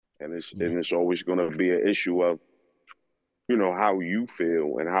and it's always going to be an issue of how you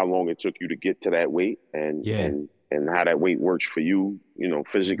feel and how long it took you to get to that weight, and Yeah. how that weight works for you, Hmm.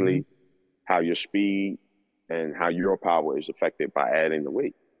 physically, how your speed and how your power is affected by adding the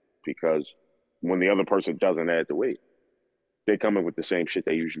weight. Because when the other person doesn't add the weight, they come in with the same shit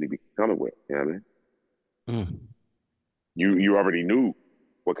they usually be coming with. You know what I mean? Mm. You already knew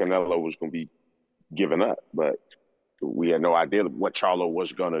what Canelo was going to be giving up, but we had no idea what Charlo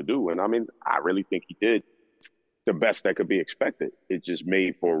was going to do. And I mean, I really think he did the best that could be expected. It just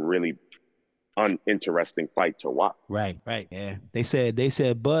made for a really uninteresting fight to watch. Right, right. Yeah. They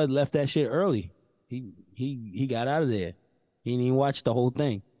said Bud left that shit early. He got out of there. He didn't even watch the whole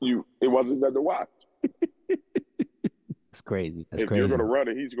thing. It wasn't nothing to watch. It's crazy. That's If you're going crazy. to run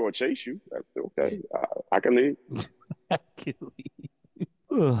it, he's going to chase you. That's okay. I can leave.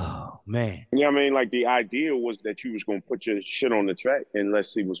 Oh man. Yeah, I mean, like the idea was that you was gonna put your shit on the track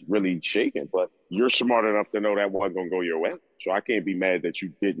unless he was really shaking. But you're smart enough to know that wasn't gonna go your way. So I can't be mad that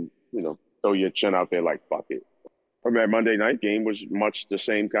you didn't, throw your chin out there like fuck it. I mean, that Monday night game was much the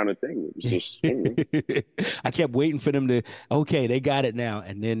same kind of thing. It was just, I kept waiting for them to, okay, they got it now.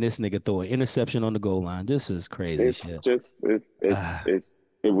 And then this nigga throw an interception on the goal line. This is crazy it's shit. just Ah,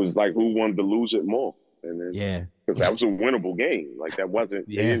 it was like who wanted to lose it more, and then yeah. because that was a winnable game. Like that wasn't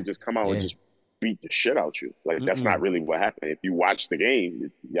they Yeah. didn't just come out and Yeah. just beat the shit out you. Like that's not Mm-mm. really what happened. If you watch the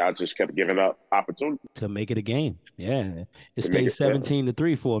game, y'all just kept giving up opportunity To make it a game. Yeah. It to make stayed it fair.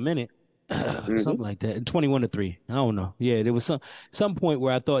 17-3 for a minute. Mm-hmm. Something like that. 21-3. I don't know. Yeah, there was some point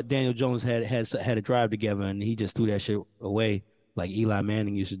where I thought Daniel Jones had a drive together and he just threw that shit away like Eli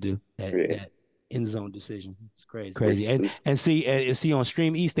Manning used to do. That Yeah, that end zone decision. It's crazy. Crazy. it's, And see on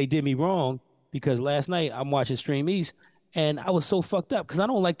Stream East they did me wrong because last night I'm watching Stream East and I was so fucked up because I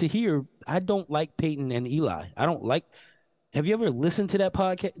don't like Peyton and Eli. I don't like Have you ever listened to that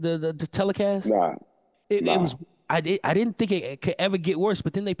podcast, the telecast? nah, It nah. was I didn't think it could ever get worse,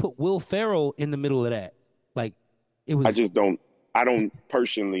 but then they put Will Ferrell in the middle of that. Like it I was just don't. I don't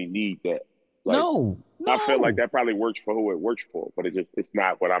personally need that. Like no, I feel like no, that probably works for who it works for, but it's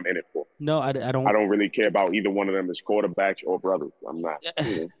not what I'm in it for. no. I I don't. don't really care about either one of them as quarterbacks or brothers. I'm not.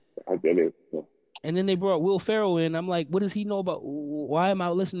 I did it. Yeah. And then they brought Will Ferrell in. I'm like, what does he know about? Why am I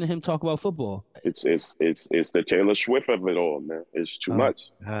listening to him talk about football? It's the Taylor Swift of it all, man. It's too Oh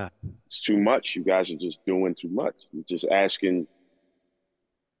much. God. It's too much. You guys are just doing too much. You're just asking.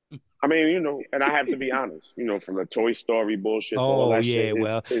 I mean, and I have to be honest. From the Toy Story bullshit to all Oh that shit. yeah,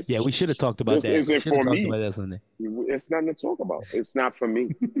 well, yeah, we should have talked about This that. We isn't should have for talked about me. that Sunday. It's nothing to talk about. It's not for me.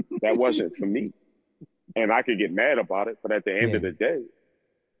 That wasn't for me. And I could get mad about it, but at the end Yeah. of the day,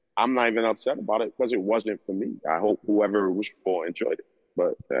 I'm not even upset about it because it wasn't for me. I hope whoever it was for enjoyed it.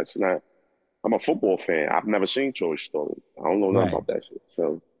 But that's not. I'm a football fan. I've never seen Toy Story. I don't know nothing Right. about that shit.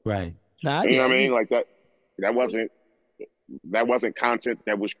 So Right. Nah, you know yeah, what I mean? Like that. That wasn't. That wasn't content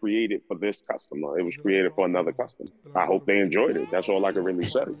that was created for this customer. It was created for another customer. I hope they enjoyed it. That's all I can really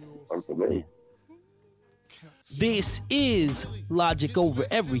say. For yeah. me. This is logic over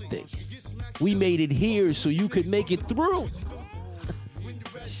everything. We made it here so you could make it through.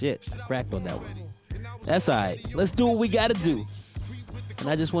 Shit, cracked on that one. That's all right. Let's do what we gotta do. And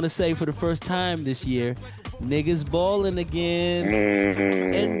I just want to say for the first time this year, niggas balling again.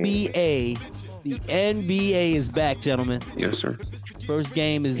 NBA. The NBA is back, gentlemen. Yes, sir. First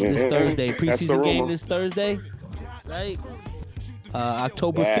game is this Thursday. That's the Preseason game rumor. this Thursday. Right?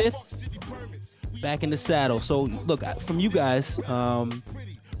 October Yeah. 5th. Back in the saddle. So look, from you guys,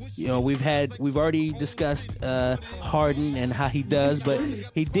 we've already discussed Harden and how he does, but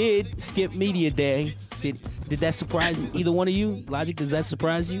he did skip media day. Did that surprise either one of you? Logic, does that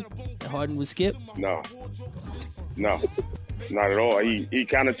surprise you that Harden would skip? No, not at all. He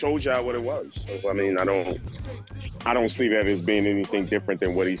kind of told y'all what it was. So, I mean, I don't see that as being anything different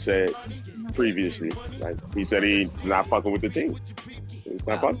than what he said previously. Like he said, he's not fucking with the team. He's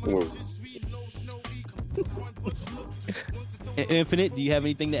not fucking with it. Infinite, do you have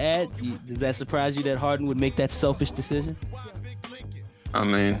anything to add? Does that surprise you that Harden would make that selfish decision? I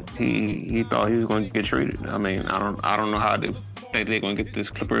mean, he thought he was going to get traded. I mean, I don't know how they're going to get this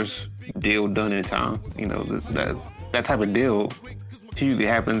Clippers deal done in time. That type of deal usually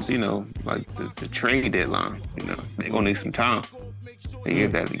happens. Like the trade deadline. They're going to need some time to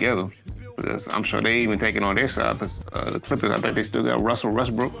get that together. Because I'm sure they even taking on their side. Because the Clippers, I think they still got Russell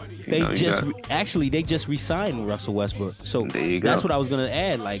Westbrook. They just re-signed Russell Westbrook. So There you go. that's what I was gonna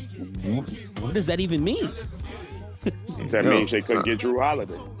add. Like, what does that even mean? That means they couldn't get Drew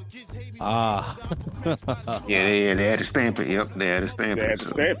Holiday. Ah. Yeah, they had to stamp it. Yep, they had to stamp They it. had to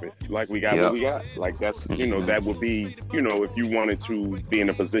So, stamp it. Like we got what yep. we got. Like that's Hmm. that would be if you wanted to be in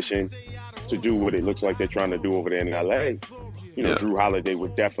a position to do what it looks like they're trying to do over there in LA. Yeah, Drew Holiday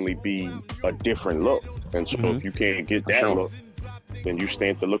would definitely be a different look. And so Hmm. if you can't get for that sure. look, then you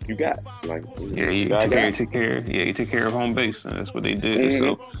stamp the look you got. Like Yeah, you got got. he took care of home base, and that's what they did. Mm-hmm.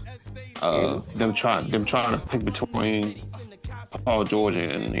 So, Mm-hmm. them trying to pick between Paul George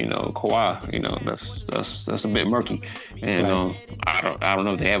and Kawhi, that's a bit murky, and Right. I don't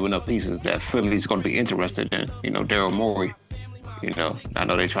know if they have enough pieces that Philly's going to be interested in. Daryl Morey. I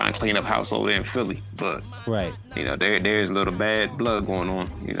know they're trying to clean up house over there in Philly, but Right. there's a little bad blood going on.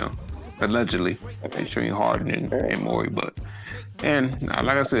 Allegedly between Harden and Morey, but. And like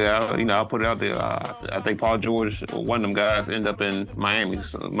I said, I'll put it out there. I think Paul George, one of them guys, end up in Miami.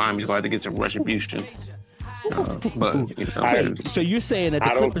 So Miami's going to have to get some retribution. But I Wait, so you're saying that the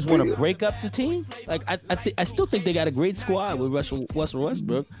I don't Clippers want see to it. break up the team? Like I still think they got a great squad with Russell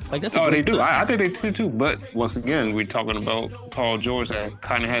Westbrook. Like that's a oh, they great do. sign. I think they do too. But once again, we're talking about Paul George that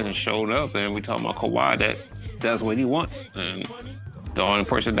kind of hasn't shown up, and we're talking about Kawhi that does what he wants. And the only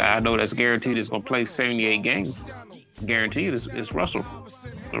person that I know that's guaranteed is going to play 78 games, guaranteed, is Russell.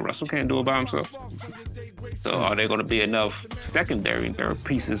 So Russell can't do it by himself. So are there going to be enough secondary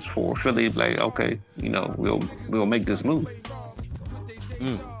pieces for Philly? Like, okay, we'll make this move.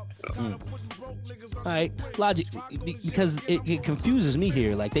 Mm. Mm. All right, logic, because it confuses me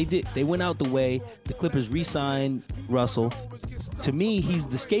here. Like they went out the way. The Clippers re-signed Russell. To me, he's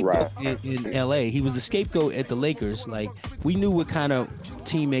the scapegoat Right. in LA. He was the scapegoat at the Lakers. Like we knew what kind of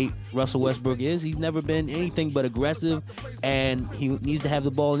teammate Russell Westbrook is. He's never been anything but aggressive, and he needs to have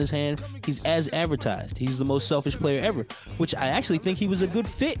the ball in his hand. He's as advertised. He's the most selfish player ever, which I actually think he was a good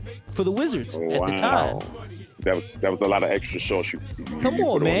fit for the Wizards at the time. Wow. That was a lot of extra sauce Come you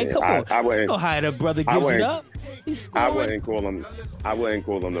on, put man. there. Come on. I You know wouldn't how that brother I gives it wouldn't up. He's I scoring. wouldn't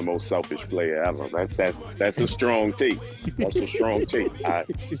call him the most selfish player ever. That's a strong take. That's a strong take.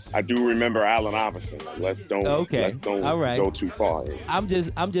 I do remember Allen Iverson. Okay. Let's don't All right. go too far. I'm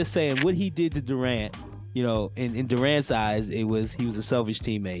just saying what he did to Durant, in Durant's eyes, he was a selfish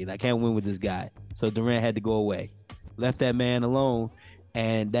teammate. I can't win with this guy. So Durant had to go away. Left that man alone.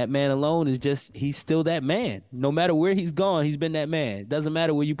 And that man alone he's still that man. No matter where he's gone, he's been that man. It doesn't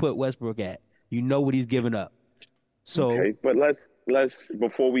matter where you put Westbrook at. You know what he's giving up. So, Okay, but let's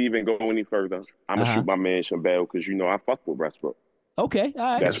before we even go any further, I'm gonna uh-huh. shoot my man Shabelle because I fuck with Westbrook. Okay,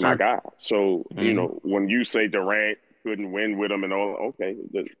 all right. Yes, That's my sir. guy. So Hmm. when you say Durant couldn't win with him and all, okay,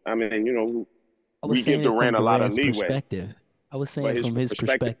 I mean I was we give saying it from Durant a lot of Durant's leeway, perspective. I was but saying his from his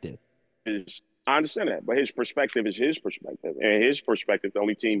perspective perspective. is I understand that, but his perspective is his perspective, and his perspective, the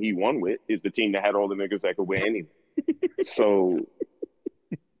only team he won with is the team that had all the niggas that could win anything. So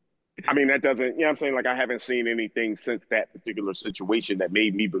I mean, that doesn't, what I'm saying? Like, I haven't seen anything since that particular situation that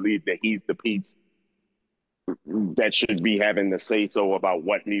made me believe that he's the piece that should be having the say so about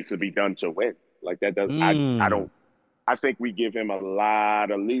what needs to be done to win. Like, that does, I Mm, don't, I think we give him a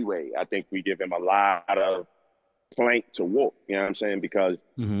lot of leeway. I think we give him a lot of plank to walk, you know what I'm saying? Because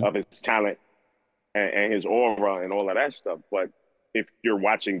hmm of his talent and his aura and all of that stuff. But if you're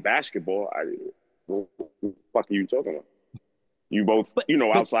watching basketball, what the fuck are you talking about? You both, but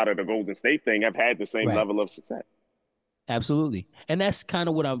outside of the Golden State thing, have had the same right. level of success. Absolutely. And that's kind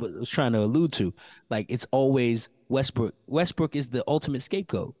of what I was trying to allude to. Like it's always Westbrook. Westbrook is the ultimate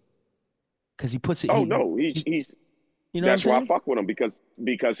scapegoat because he puts it Oh no, he's you know what I'm that's why I saying? fuck with him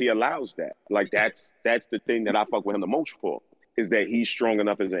because he allows that. Like that's the thing that I fuck with him the most for is that he's strong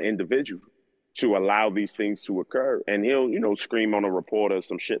enough as an individual to allow these things to occur, and he'll scream on a reporter or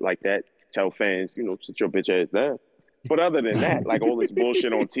some shit like that, tell fans sit your bitch ass down. But other than that, like all this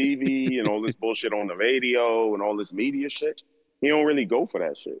bullshit on TV and all this bullshit on the radio and all this media shit, he don't really go for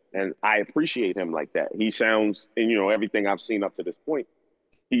that shit. And I appreciate him like that. He sounds, and everything I've seen up to this point,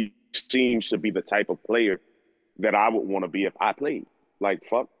 he seems to be the type of player that I would want to be if I played. Like,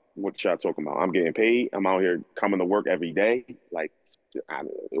 fuck what y'all talking about. I'm getting paid. I'm out here coming to work every day. Like,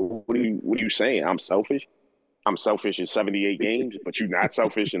 what are you saying? I'm selfish. I'm selfish in 78 games, but you're not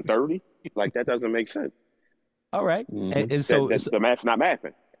selfish in 30. Like, that doesn't make sense. All right. And, Hmm. and That so, that so the math's not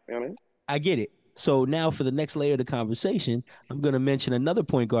mathing. You know what I mean? I get it. So now for the next layer of the conversation, I'm going to mention another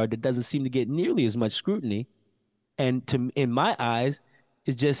point guard that doesn't seem to get nearly as much scrutiny, and in my eyes,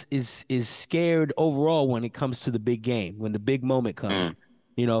 is scared overall when it comes to the big game, when the big moment comes. Mm.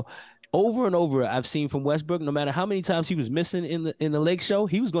 You know, over and over, I've seen from Westbrook, no matter how many times he was missing in the Lake Show,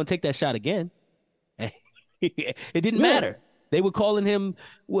 he was going to take that shot again. It didn't Yeah, matter. They were calling him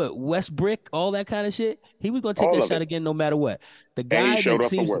what West Brick, all that kind of shit. He was going to take all that of shot it. again, no matter what. The And he guy showed that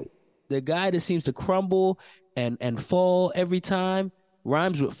up for seems work. the guy that seems to crumble and fall every time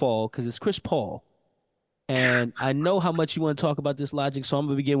rhymes with fall because it's Chris Paul. And I know how much you want to talk about this logic, so I'm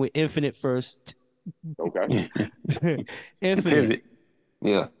gonna begin with Infinite first. Okay. Infinite. Pivot.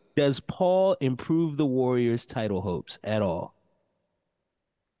 Yeah. Does Paul improve the Warriors' title hopes at all?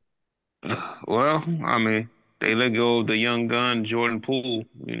 Well, I mean, they let go of the young gun Jordan Poole.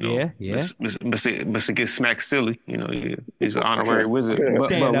 Yeah, yeah. Mr. Get smacked silly. He's an honorary wizard.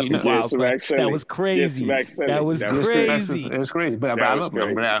 Damn, that was Get wild, son. smack That silly. was Get crazy. smack That silly. was That was crazy. It's crazy, but that I was love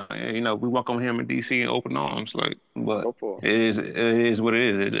him. crazy. We welcome him in DC in open arms. But Go for it is what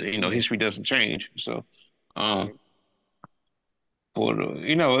it is. Yeah. History doesn't change. So, um, it.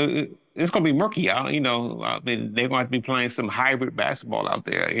 for it's gonna be murky out. I mean, they're going to have to be playing some hybrid basketball out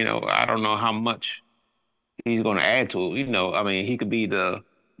there. I don't know how much he's going to add to it. I mean, he could be the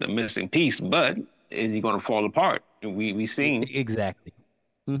missing piece, but is he going to fall apart? And we seen, Exactly.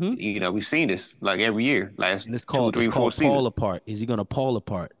 Mm-hmm. we've seen this like every year, last And it's two, called it's three, four called seasons. Paul apart. Is he gonna Paul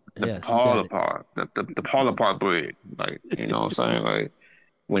apart? The Yes, you Paul got it. apart, the Paul apart bread. Like, what I'm saying? Like,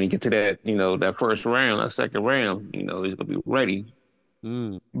 when you get to that, that first round, that second round, he's gonna be ready.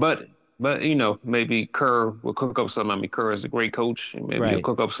 Mm, But maybe Kerr will cook up something. I mean, Kerr is a great coach, and maybe he'll right.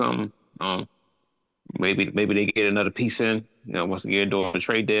 cook up something. Maybe they get another piece in, once again during the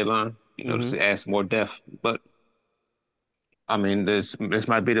trade deadline, Mm-hmm. just to add some more depth. But I mean, this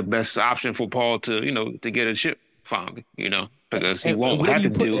might be the best option for Paul to, to get a chip finally, because he And won't where do have you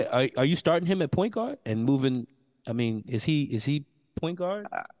to put? do. Are you starting him at point guard and moving? I mean, is he point guard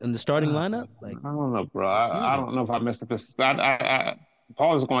in the starting I lineup? Like don't know, bro. I confusing. don't know if I messed up this.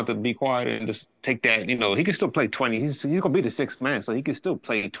 Paul is going to be quiet and just take that. He can still play 20. He's going to be the sixth man, so he can still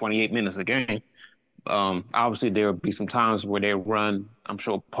play 28 minutes a game. Obviously there will be some times where they run. I'm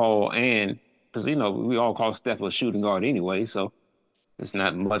sure Paul and because we all call Steph a shooting guard anyway, so it's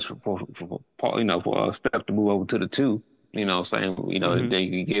not much for Paul, for Steph to move over to the two. What I'm saying, Mm-hmm. then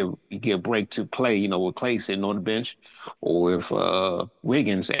you give break to Clay, with Clay sitting on the bench, or if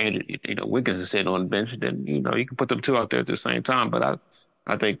Wiggins is sitting on the bench, then you can put them two out there at the same time. But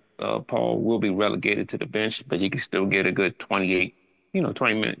I think Paul will be relegated to the bench, but you can still get a good 28,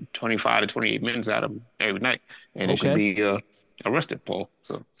 20 minutes, 25 to 28 minutes out of him every night, and it should Okay. be arrested, Paul.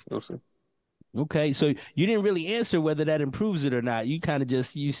 So we'll see. Okay. So you didn't really answer whether that improves it or not. You kind of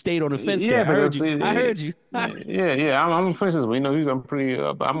just you stayed on the fence there. Yeah, I heard because you. I heard you. yeah. I'm for instance, I'm pretty.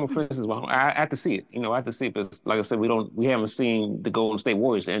 But I'm for instance, I have to see it. I have to see it because, like I said, we haven't seen the Golden State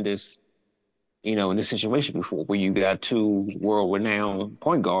Warriors in this, in this situation before, where you got two world-renowned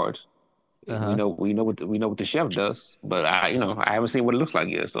point guards. We Uh-huh. know, we know what the chef does, but I haven't seen what it looks like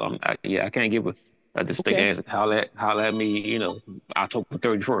yet. So I can't give a distinct Okay. answer. Holler at me, October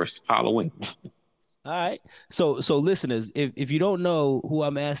 31st, Halloween. All right. So listeners, if you don't know who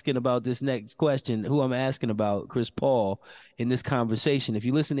I'm asking about this next question, who I'm asking about Chris Paul in this conversation, if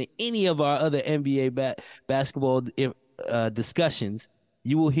you listen to any of our other NBA basketball discussions,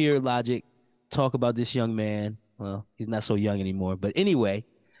 you will hear Logic talk about this young man. Well, he's not so young anymore, but anyway,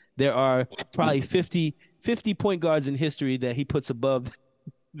 there are probably 50 point guards in history that he puts above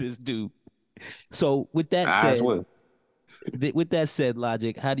this dude. So I as well. with that said,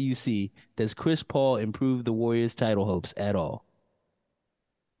 Logic, how do you see does Chris Paul improve the Warriors' title hopes at all?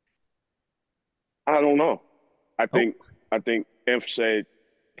 I don't know. I Oh, think I think Inf said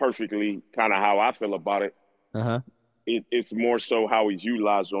perfectly kind of how I feel about it. uh-huh. It's more so how he's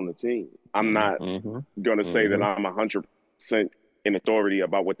utilized on the team. I'm not Mm-hmm. gonna say that Mm-hmm. I'm 100% in authority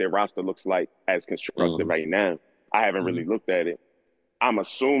about what their roster looks like as constructed Mm-hmm. right now. I haven't Mm-hmm. really looked at it. I'm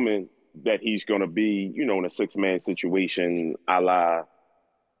assuming that he's gonna be, in a 6-man situation, a la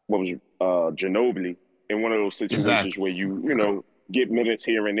what was Ginobili, in one of those situations Exactly. where you get minutes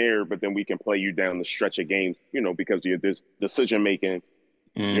here and there, but then we can play you down the stretch of games, because of your this decision making,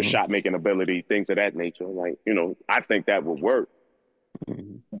 your Mm-hmm. shot making ability, things of that nature. Like, I think that would work.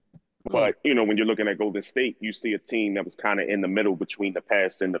 Mm-hmm. Mm. But, when you're looking at Golden State, you see a team that was kind of in the middle between the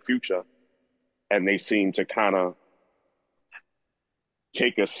past and the future. And they seem to kind of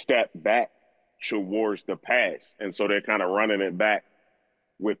take a step back towards the past. And so they're kind of running it back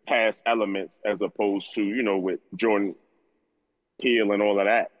with past elements as opposed to, with Jordan Peele and all of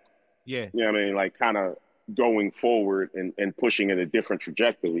that. Yeah. You know what I mean? Like kind of going forward and pushing in a different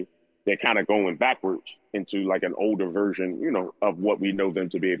trajectory. They're kind of going backwards into like an older version, of what we know them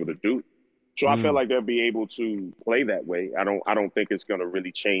to be able to do. So I feel Mm. like they'll be able to play that way. I don't think it's going to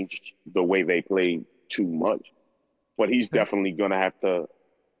really change the way they play too much. But he's Okay. definitely going to have to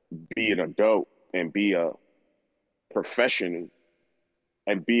be an adult and be a professional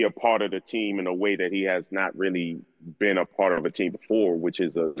and be a part of the team in a way that he has not really been a part of a team before, which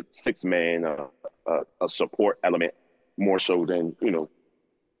is a six-man, a support element more so than,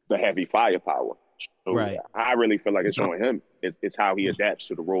 the heavy firepower. So Right. I really feel like it's on him. It's how he adapts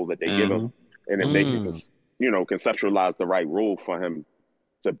to the role that they give him, and if they can, conceptualize the right role for him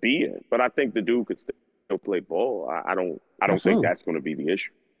to be in. But I think the dude could still play ball. I don't think that's going to be the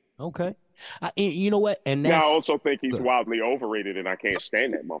issue. Okay. You know what? And Now, I that's also think he's wildly overrated, and I can't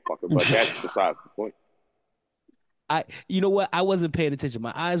stand that motherfucker. But that's besides the point. You know what? I wasn't paying attention.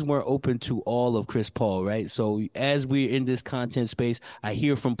 My eyes weren't open to all of Chris Paul, right? So as we're in this content space, I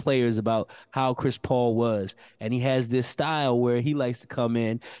hear from players about how Chris Paul was, and he has this style where he likes to come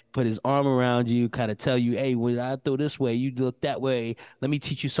in, put his arm around you, kind of tell you, "Hey, when I throw this way, you look that way. Let me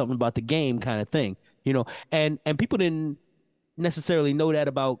teach you something about the game," kind of thing, And people didn't necessarily know that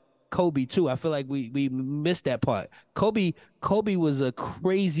about Kobe too. I feel like we missed that part. Kobe was a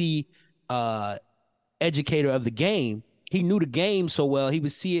crazy educator of the game. He knew the game so well, he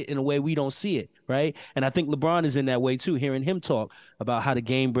would see it in a way we don't see it, right? And I think LeBron is in that way too, hearing him talk about how the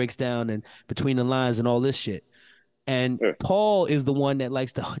game breaks down and between the lines and all this shit. And Paul is the one that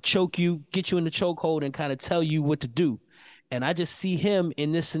likes to choke you, get you in the chokehold, and kind of tell you what to do. And I just see him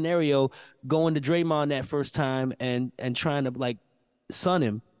in this scenario going to Draymond that first time and trying to like sun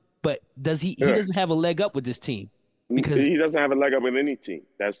him. But he doesn't have a leg up with this team. Because he doesn't have a leg up with any team.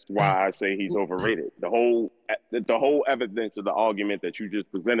 That's why I say he's overrated. The whole evidence of the argument that you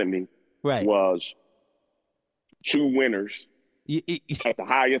just presented me was two winners at the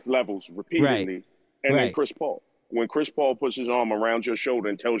highest levels repeatedly, and then Chris Paul. When Chris Paul puts his arm around your shoulder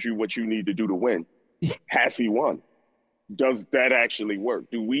and tells you what you need to do to win, has he won? Does that actually work?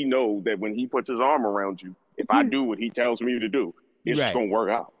 Do we know that when he puts his arm around you, if I do what he tells me to do, it's going to work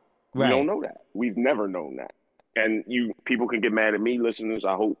out? We don't know that. We've never known that. And people can get mad at me, listeners.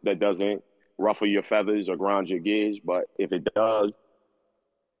 I hope that doesn't ruffle your feathers or grind your gears. But if it does,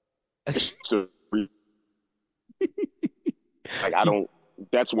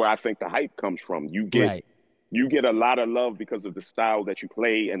 that's where I think the hype comes from. You get a lot of love because of the style that you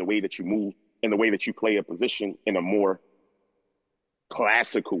play and the way that you move and the way that you play a position in a more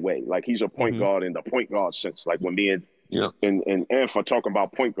classical way. Like he's a point guard in the point guard sense. Like when me and for talking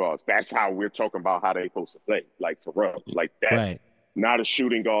about point guards, that's how we're talking about how they're supposed to play. Like for real. Like that's not a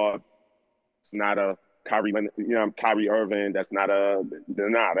shooting guard. It's not a Kyrie Irving. That's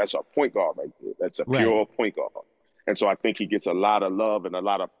that's a point guard right there. That's a pure point guard. And so I think he gets a lot of love and a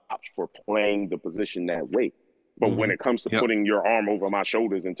lot of props for playing the position that way. But when it comes to putting your arm over my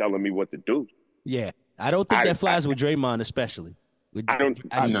shoulders and telling me what to do. Yeah. I don't think that flies with Draymond especially. I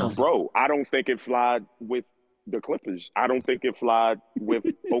don't think it flied with the Clippers. I don't think it flied with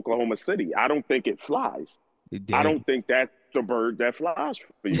Oklahoma City. I don't think it flies. I don't think that's the bird that flies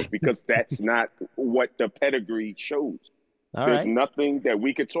for you because that's not what the pedigree shows. There's nothing that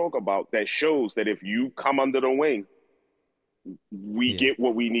we could talk about that shows that if you come under the wing, we get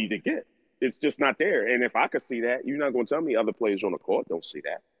what we need to get. It's just not there. And if I could see that, you're not going to tell me other players on the court don't see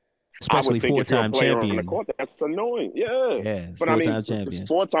that. Especially four-time champion. On the court, that's annoying. Yeah. But four-time champion.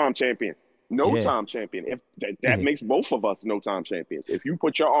 Four-time champion. No-time champion. If that makes both of us no-time champions. If you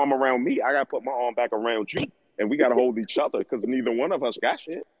put your arm around me, I got to put my arm back around you. And we got to hold each other because neither one of us got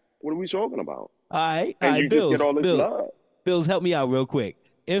shit. What are we talking about? All right. And you Bills, just get all this love. Bills, help me out real quick.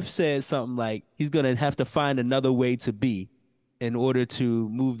 If said something like he's going to have to find another way to be in order to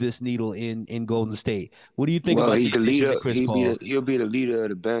move this needle in Golden State. What do you think about he's the leader? Chris Paul? He'll be the leader of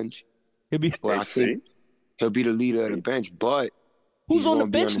the bench. He'll be the leader of the bench, but who's on the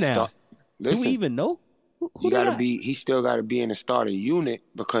bench now? Do we even know? He still got to be in the starting unit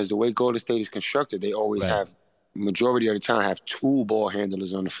because the way Golden State is constructed, they always have, majority of the time, have two ball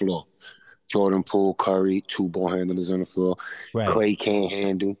handlers on the floor. Jordan Poole, Curry, two ball handlers on the floor. Clay can't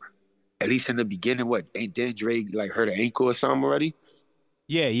handle. At least in the beginning, didn't Dre hurt an ankle or something already?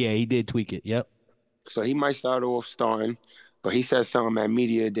 Yeah, he did tweak it. Yep. So he might start off starting, but he said something at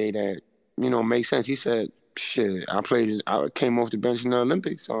media day that makes sense. He said, "Shit, I came off the bench in the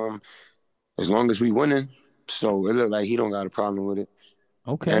Olympics. As long as we winning, so it looked like he don't got a problem with it."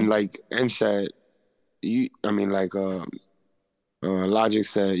 Okay. And said, Logic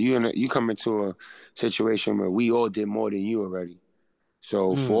said, you come into a situation where we all did more than you already.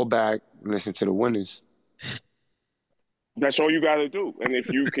 So fall back, listen to the winners. That's all you got to do. And if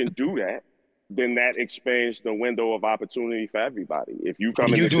you can do that, then that expands the window of opportunity for everybody. If you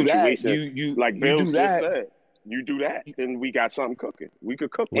come in a situation like Bill just said, you do that, then we got something cooking. We could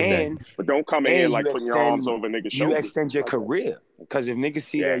cook with that. But don't come in here putting your arms over niggas' shoulders. You extend your career. Because if niggas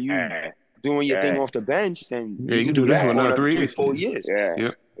see that doing your thing Yeah. off the bench, then Yeah, you you can can do do this that for for another another 3 3, years. 4 years. Yeah.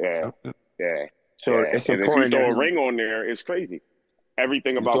 Yep. Yeah. Yeah. So Yeah. it's And if you important throw a that ring on there, it's crazy.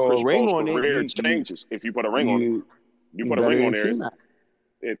 Everything you about throw Chris a ring Paul's on it, career changes if you put a ring on it. You you put a better ring on than there, T-Mac.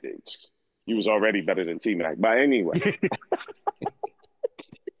 it's you was already better than T-Mac. But anyway,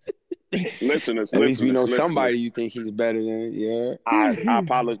 listeners, At least we know listeners. somebody you think he's better than. Yeah. I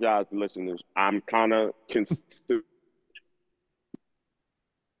apologize to listeners. I'm kind of consistent.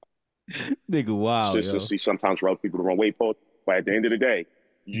 Nigga, wow, yo. Consistency sometimes rubs people the wrong way, Paul. But at the end of the day,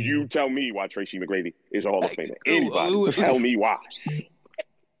 you tell me why Tracy McGrady is a Hall of Famer. Anybody, tell me why.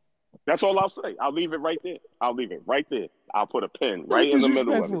 That's all I'll say. I'll leave it right there. I'll put a pin right in the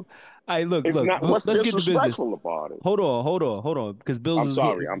middle of it. Disrespectful. All right, look. It's not. What's Let's get to business. disrespectful about it? Hold on, because Bills I'm is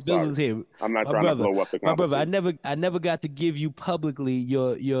sorry. here. I'm Bills sorry. is here. I'm not My trying brother, to blow up the my brother. conversation. I never got to give you publicly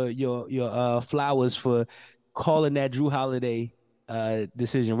your flowers for calling that Drew Holiday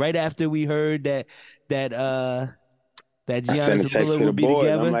decision right after we heard that I sent Giannis a and text Lillard to the would be boys. I'm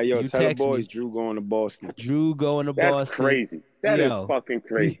together. like, yo, You tell the text boys me. Drew going to Boston. Drew going to That's Boston. crazy. That is fucking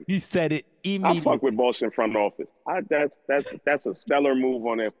crazy. You said it I fuck with immediately. Boston front office. That's a stellar move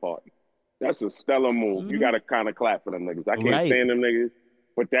on their part. That's a stellar move. You got to kind of clap for them niggas. I can't Right. stand them niggas,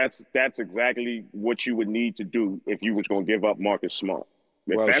 but that's exactly what you would need to do if you was gonna give up Marcus Smart.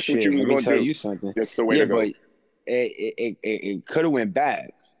 If Well, that's what shit. you was Let me gonna tell do, you something. that's the way Yeah, to go. but it could have went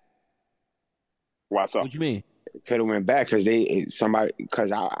bad. Why so? What you mean? It could have went bad because the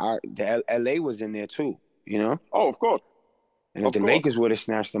LA was in there too. You know. Oh, of course. And if the Lakers would have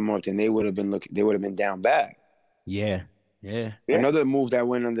snatched them up, then they would have been down bad. Yeah. Another move that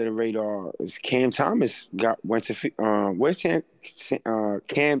went under the radar is Cam Thomas went to where's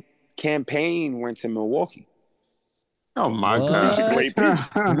Campaign went to Milwaukee. Oh my What? God! He's a great piece.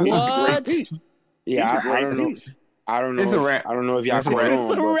 What? He's a great piece. Yeah, He's a great piece. I don't know. It's a wrap. I don't know if y'all It's a caught wrap. It's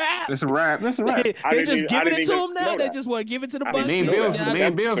a on. wrap. It's a wrap. It's a wrap. They just I giving didn't it to even him now. know They that. just want to give it to the I Bucks. didn't Me and know Bills, that. me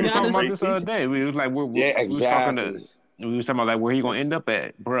and Bills was That's talking about great this the other piece. day. We was like, Yeah, we was talking exactly. we was talking about like where he gonna end up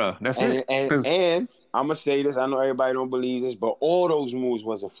at, bruh. That's it. And I'm gonna say this. I know everybody don't believe this, but all those moves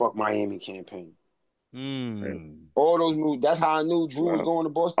was a fuck Miami campaign. All those moves. That's how I knew Drew was going to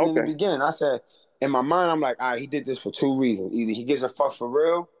Boston in the beginning. I said, in my mind, I'm like, all right, he did this for 2 reasons. Either he gives a fuck for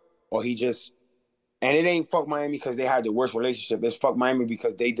real, or he just. And it ain't fuck Miami because they had the worst relationship. It's fuck Miami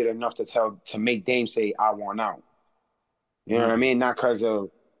because they did enough to make Dame say, I want out. You know what I mean? Not because of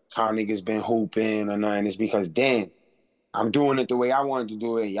how niggas been hooping or nothing. It's because, damn, I'm doing it the way I wanted to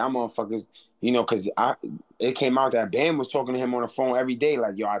do it. Y'all motherfuckers, you know, because it came out that Bam was talking to him on the phone every day,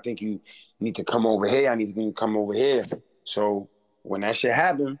 like, yo, I think you need to come over here. I need to come over here. So when that shit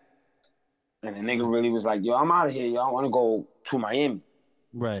happened, and the nigga really was like, yo, I'm out of here, yo. I want to go to Miami.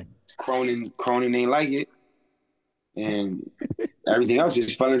 Right. Cronin ain't like it. And everything else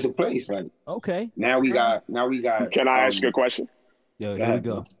just fell into place. Like, okay. Now we got. Can I ask you a question? Yo, here we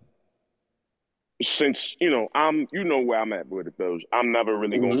go. Since you know where I'm at with the Bills, I'm never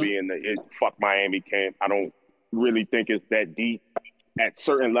really gonna be in the fuck Miami camp. I don't really think it's that deep at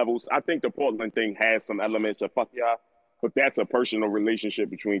certain levels. I think the Portland thing has some elements of fuck y'all, but that's a personal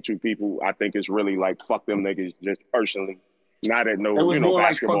relationship between two people. I think it's really like fuck them niggas just personally. Not at no, it was more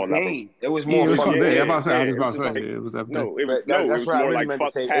basketball like fuck level. Dame. It was more fuck fuck Dame. Dame. I was just about to say it was up there. That's was what I more really like meant to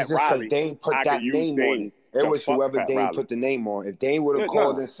fuck say. Pat It's just because Riley. Dame put I that could use name on Dame it. It to was fuck whoever Pat Dame Riley. put the name on. If Dame would have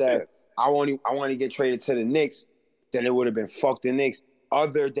called and said, I want to get traded to the Knicks, then it would have been fuck the Knicks.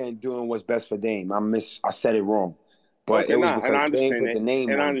 Other than doing what's best for Dame. I said it wrong. But it was because Dame put the name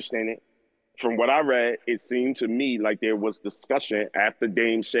on it. And I understand it. From what I read, it seemed to me like there was discussion after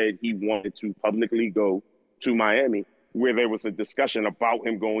Dame said he wanted to publicly go to Miami, where there was a discussion about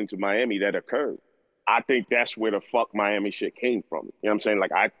him going to Miami that occurred. I think that's where the fuck Miami shit came from. You know what I'm saying?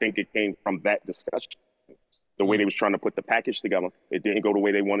 Like, I think it came from that discussion. The way they was trying to put the package together, it didn't go the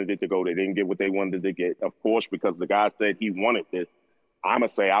way they wanted it to go. They didn't get what they wanted to get. Of course, because the guy said he wanted this. I'm going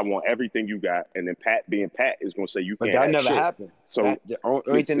to say, I want everything you got. And then Pat, being Pat, is going to say, you can't have shit. But that never happened. So the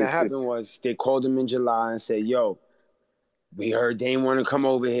only thing that happened was they called him in July and said, yo, we heard Dame want to come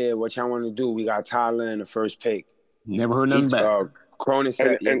over here. What y'all want to do? We got Tyler in the first pick. Never heard nothing back. Cronin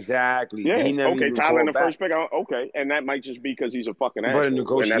said, exactly. Yeah, he never okay, Tyler in the first pick. Okay, and that might just be because he's a fucking asshole. But a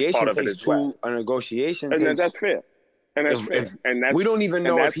negotiation takes two. A negotiation takes... And that's fair. And that's fair. And that's, we don't even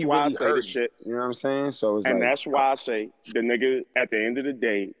know if he really heard shit. You know what I'm saying? So it's that's why I say the nigga, at the end of the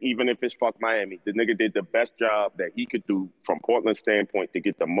day, even if it's fuck Miami, the nigga did the best job that he could do from Portland's standpoint to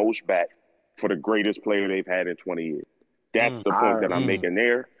get the most back for the greatest player they've had in 20 years. That's the point that I'm making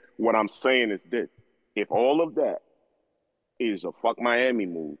there. What I'm saying is this. If all of that is a fuck Miami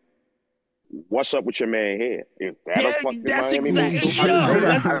move, what's up with your man here? Is that a Yeah, fucking that's Miami move? exactly. I didn't say Yo, that.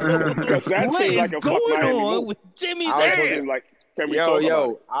 let's I didn't say go. that. Because that What seems is like a fuck going Miami on move. with Jimmy's I was That supposed hair? seems like, can we Yo, talk about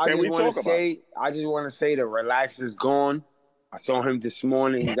yo, it? I Can just we want to talk about it? say, the relax is gone. I saw him this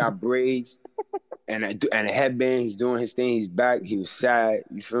morning. He got braids and a headband. He's doing his thing. He's back. He was sad.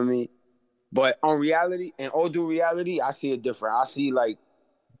 You feel me? But on reality, in all due reality, I see it different. I see like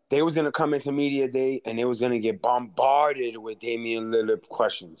they was gonna come into media day and they was gonna get bombarded with Damian Lillard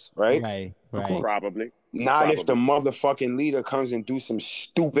questions, right? Right. Probably. Not if the motherfucking leader comes and do some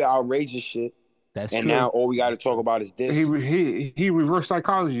stupid, outrageous shit. That's And true. now all we got to talk about is this. He reverse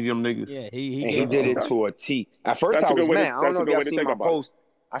psychology them niggas. Yeah, And he did it to a T. At first, That's I a good was way to- mad. I don't that's know a if good y'all way to seen think my about it. post.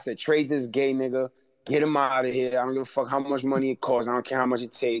 I said, trade this gay nigga. Get him out of here. I don't give a fuck how much money it costs. I don't care how much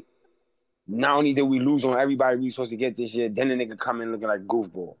it take. Not only did we lose on everybody we supposed to get this year, then the nigga come in looking like a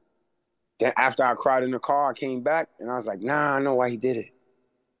goofball. Then after I cried in the car, I came back and I was like, nah, I know why he did it.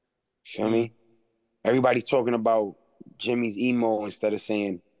 Feel me? Everybody's talking about Jimmy's emo instead of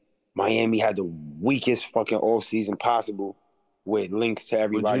saying Miami had the weakest fucking offseason possible with links to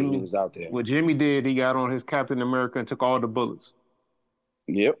everybody who was out there. What Jimmy did, he got on his Captain America and took all the bullets.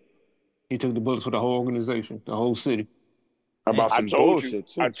 Yep. He took the bullets for the whole organization, the whole city. About some bullshit,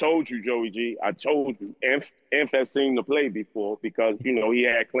 too. I told you, Joey G. I told you. Inf has seen the play before because, you know, he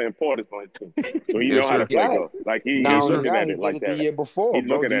had Clint Portis on his team. So he know how to play go. Like, he's looking at it like that. He did it the year before, He's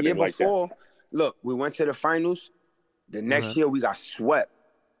bro. looking The at year it like before, that. look, we went to the finals. The next year, we got swept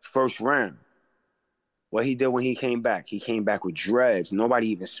first round. What he did when he came back with dreads. Nobody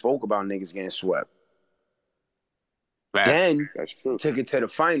even spoke about niggas getting swept. Then, That's true. took it to the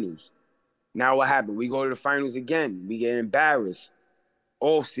finals. Now what happened? We go to the finals again. We get embarrassed.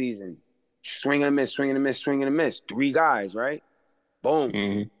 Off season. Swing and a miss, swing and a miss, swing and a miss. 3 guys, right?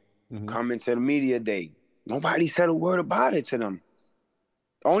 Boom. Come into the media day. Nobody said a word about it to them.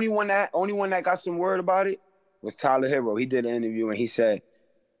 Only one that got some word about it was Tyler Hero. He did an interview and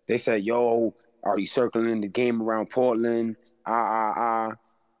they said, yo, are you circling the game around Portland? Tyler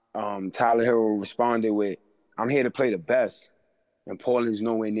Hero responded with, I'm here to play the best. And Portland's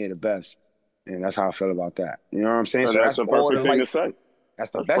nowhere near the best. And that's how I feel about that. You know what I'm saying? And so that's the perfect thing to say. That's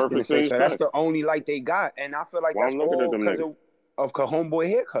the best thing to say. So that's the only light they got. And I feel like that's all because of Homeboy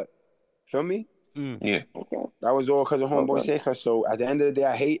haircut. Feel me? Yeah. Okay. That was all because of Homeboy's haircut. So at the end of the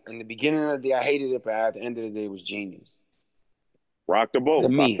day, in the beginning of the day, I hated it, but at the end of the day, it was genius. Rock the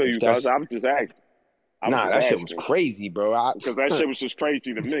boat. Me, I feel you, cuz. I was just asking. That shit was crazy, bro. Because that shit was just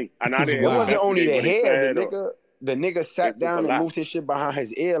crazy to me. And I didn't. It wasn't only the hair. The nigga sat It's down and moved his shit behind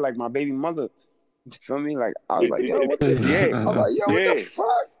his ear like my baby mother. You feel me? Like I was like, yo, what the? Yeah. I'm like, yo, what the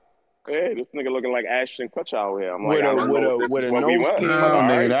fuck? Yeah, this nigga looking like Ashton Kutcher out here. I'm With like, a nose No,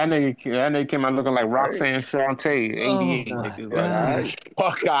 that nigga came out looking like Roxanne Shante, 88.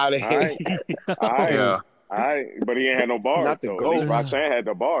 Fuck out of here. All right. But he ain't had no bars. Not the though. goat. Roxanne had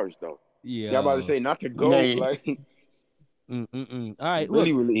the bars though. Yeah. Y'all about to say not the goat. Like, all right.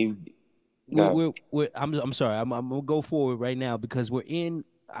 Really. I'm sorry. I'm gonna go forward right now because we're in.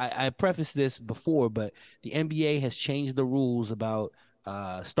 I prefaced this before, but the NBA has changed the rules about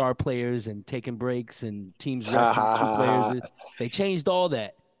star players and taking breaks and teams resting 2 players. They changed all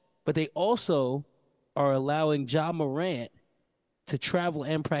that, but they also are allowing Ja Morant to travel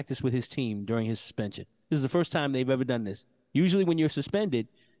and practice with his team during his suspension. This is the first time they've ever done this. Usually, when you're suspended,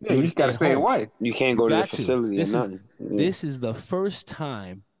 you just gotta stay away. You can't go to the facility or nothing. This is the first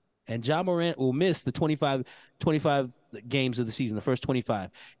time. And Ja Morant will miss the 25 games of the season, the first 25.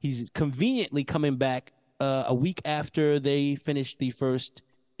 He's conveniently coming back a week after they finish the first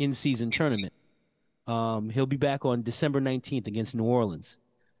in-season tournament. He'll be back on December 19th against New Orleans.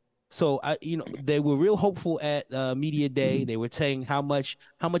 So they were real hopeful at media day. They were saying how much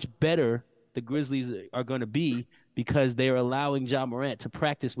better the Grizzlies are going to be because they are allowing Ja Morant to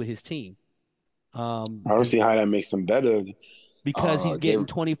practice with his team. I don't see how that makes them better. Because he's getting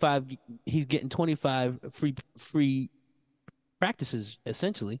 25 free practices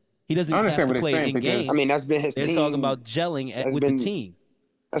essentially. He doesn't have to play in game. I mean, that's been his team. They're talking about gelling with the team.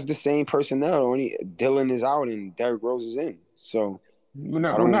 That's the same personnel. Only Dylan is out and Derrick Rose is in. So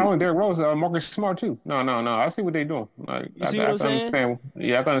not only Derrick Rose, Marcus Smart too. No. I see what they're doing. Like, you see what I'm saying?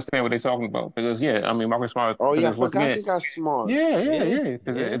 Yeah, I can understand what they're talking about because Marcus Smart. Oh yeah, I forgot they got Smart. Yeah.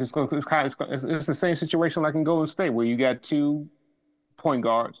 It's the same situation like in Golden State where you got 2 point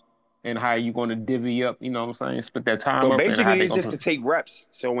guards and how you going to divvy up. You know what I'm saying? Split that time. So up basically, it's just to take reps.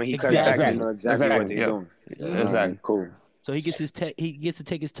 So when he comes back, you know exactly what they're doing. Exactly. Cool. So he gets he gets to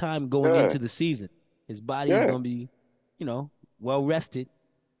take his time going into the season. His body is going to be, well rested.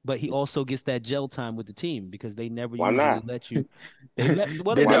 but he also gets that gel time with the team because they never Why usually not? let you. They Did the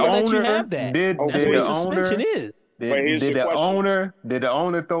never let you owner have that. Okay, That's did what a the suspension owner is. but here's the question. did the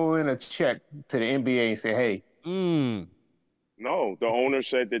owner throw in a check to the NBA and say, hey, Mm. No, the owner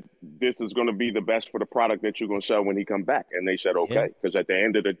said that this is going to be the best for the product that you're going to sell when he come back, and they said Yeah. okay, because at the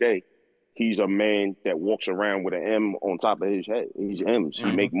end of the day, he's a man that walks around with an M on top of his head. He's M's.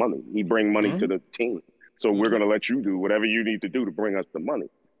 He make money. He bring money to the team. So we're going to let you do whatever you need to do to bring us the money.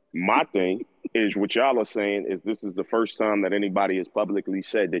 My thing is what y'all are saying is this is the first time that anybody has publicly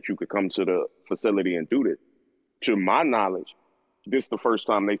said that you could come to the facility and do this. To my knowledge, this is the first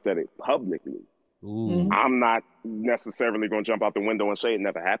time they said it publicly. Ooh. I'm not necessarily going to jump out the window and say it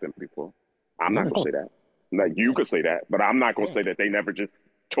never happened before. I'm not going to say that. Like, you could say that, but I'm not going to say that they never just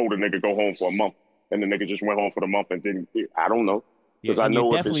told a nigga go home for a month and the nigga just went home for the month and didn't. I don't know. Because I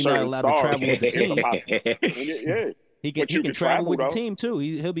know if it's definitely not certain allowed to stars, travel with the team. yeah. He can But you can could travel with though. the team too.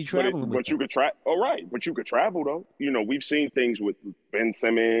 He'll be traveling with But you could travel. All right. But you could travel though. You know, we've seen things with Ben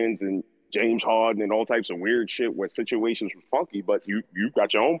Simmons and James Harden and all types of weird shit where situations were funky, but you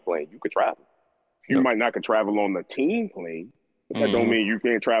got your own plane. You could travel. You might not could travel on the team plane, but that don't mean you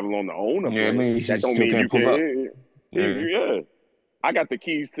can't travel on the owner plane. I mean, that don't still mean you pull up. can. Yeah. I got the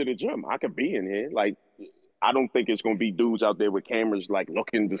keys to the gym. I could be in here. Like, I don't think it's gonna be dudes out there with cameras like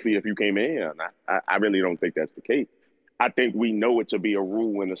looking to see if you came in or not. I really don't think that's the case. I think we know it to be a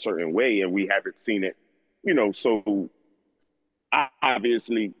rule in a certain way, and we haven't seen it, so I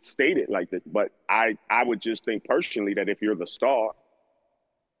obviously stated like this. But I would just think personally that if you're the star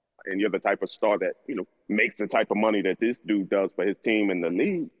and you're the type of star that, makes the type of money that this dude does for his team in the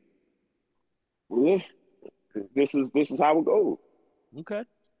league, well, this is how it goes. Okay.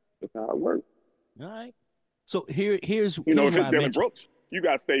 That's how it works. All right. So here's if it's why I Dylan mentioned. Brooks, you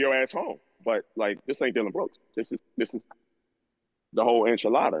gotta stay your ass home. But like, this ain't Dylan Brooks. This is the whole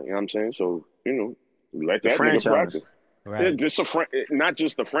enchilada. You know what I'm saying? So let that nigga practice. Right. Just not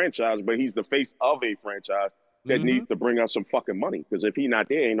just the franchise, but he's the face of a franchise that needs to bring us some fucking money. Because if he's not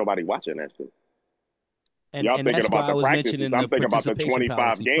there, ain't nobody watching that shit. Y'all thinking that's about why I the was practices. mentioning I'm the thinking about the participation 25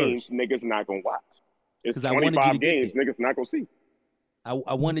 policy games. first. Niggas not gonna watch. It's 'Cause I wanted you to 25 get games. there. Niggas not gonna see.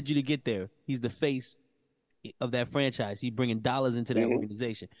 I wanted you to get there. He's the face of that franchise. He's bringing dollars into that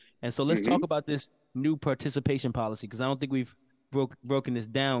organization. And so let's talk about this new participation policy, because I don't think we've broken this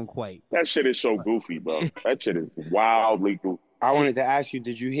down quite. That shit is so goofy, bro. That shit is wildly goofy. I wanted to ask you,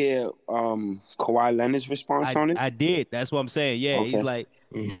 did you hear Kawhi Leonard's response on it? I did. That's what I'm saying. Yeah, Okay. He's like,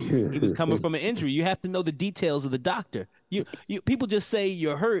 he was coming from an injury. You have to know the details of the doctor. You people just say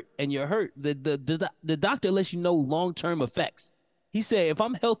you're hurt and you're hurt. The doctor lets you know long-term effects. He said, if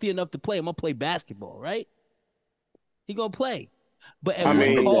I'm healthy enough to play, I'm gonna play basketball, right? He gonna play, but at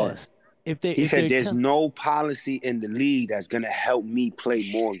what cost? He said there's no policy in the league that's gonna help me play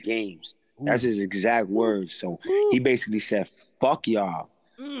more games. That's his exact words. So he basically said, "Fuck y'all."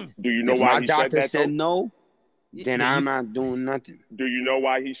 Do you know if why my he doctor said that? no, then I'm not doing nothing. Do you know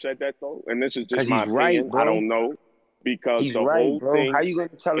why he said that though? And this is just my he's opinion. right, bro. I don't know, because he's the right, whole bro. thing How you gonna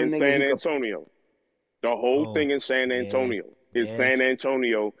tell a in nigga San Antonio, the whole thing in San Antonio is San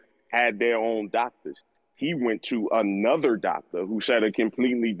Antonio had their own doctors. He went to another doctor who said a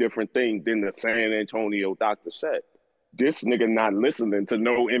completely different thing than the San Antonio doctor said. This nigga not listening to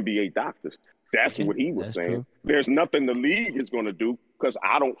no NBA doctors. That's what he was saying. True. There's nothing the league is going to do because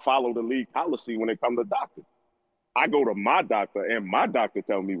I don't follow the league policy when it comes to doctors. I go to my doctor and my doctor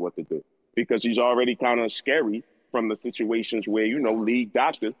tell me what to do because he's already kind of scary from the situations where, league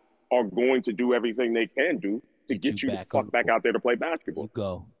doctors are going to do everything they can do to get you the fuck back out there to play basketball.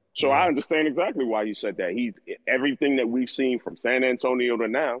 Go. So I understand exactly why he said that. Everything that we've seen from San Antonio to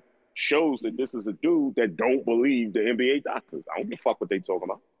now shows that this is a dude that don't believe the NBA doctors. I don't give a fuck what they talking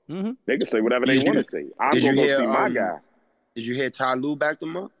about. They can say whatever they want to say. I'm going to go see my guy. Did you hear Ty Lue backed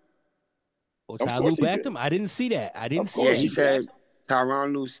him up? Oh, Ty Lue backed him? I didn't see that. Yeah, he said,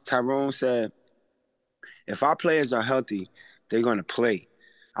 Tyrone said, if our players are healthy, they're going to play.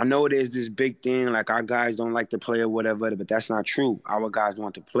 I know there's this big thing, like our guys don't like to play or whatever, but that's not true. Our guys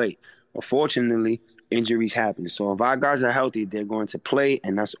want to play. Unfortunately, injuries happen. So if our guys are healthy, they're going to play,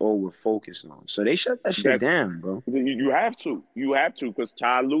 and that's all we're focused on. So they shut that shit down, bro. You have to. You have to, because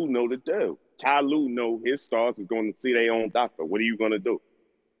Ty Lue know the deal. Ty Lue know his stars is going to see their own doctor. What are you going to do?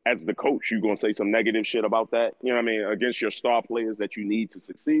 As the coach, you going to say some negative shit about that? You know what I mean? Against your star players that you need to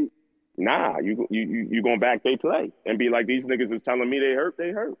succeed? Nah, you going back they play and be like, these niggas is telling me they hurt.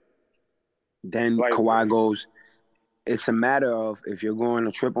 Then Kawhi goes, it's a matter of if you're going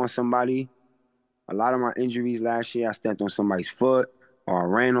to trip on somebody. A lot of my injuries last year, I stepped on somebody's foot or I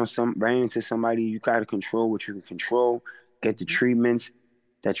ran into somebody. You got to control what you can control, get the treatments.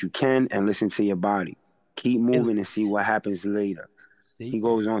 that you can and listen to your body. Keep moving and see what happens later. He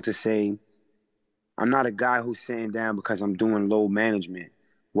goes on to say, I'm not a guy who's sitting down because I'm doing load management.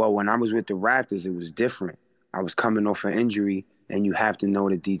 Well, when I was with the Raptors, it was different. I was coming off an injury, and you have to know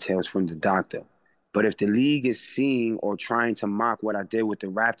the details from the doctor. But if the league is seeing or trying to mock what I did with the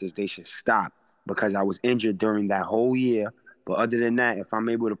Raptors, they should stop because I was injured during that whole year. But other than that, if I'm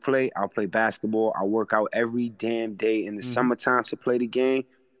able to play, I'll play basketball. I'll work out every damn day in the summertime to play the game.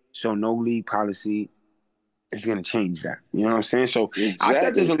 So no league policy is going to change that. You know what I'm saying? So I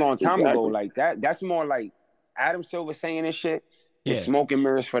said this a long time ago. Like that's more like Adam Silver saying this shit. It's smoke and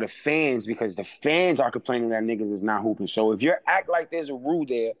mirrors for the fans because the fans are complaining that niggas is not hooping. So if you act like there's a rule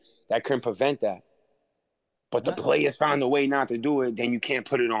there that can prevent that, but the players found a way not to do it, then you can't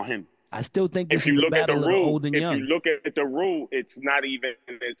put it on him. I still think this is the battle of the old and young. If you look at the rule, it's not even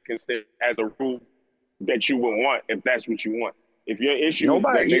as considered as a rule that you would want if that's what you want. If your issue is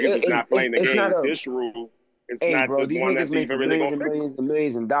that niggas is not playing the game, this rule is not the one that's even really going to fix it. Millions and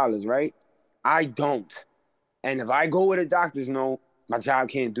millions of dollars, right? I don't. And if I go with a doctor's note, my job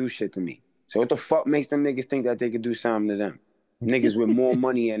can't do shit to me. So what the fuck makes them niggas think that they could do something to them? Niggas with more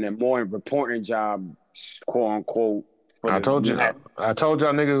money and a more important job, quote unquote. I told y'all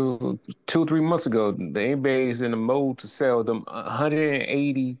niggas 2-3 months ago, the NBA is in the mode to sell them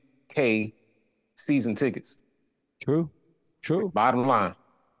 180K season tickets. True. Bottom line,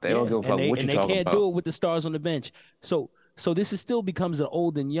 they don't give a fuck what you talking about. And they can't do it with the stars on the bench. So this still becomes an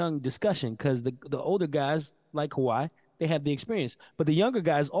old and young discussion because the older guys like Kawhi, they have the experience, but the younger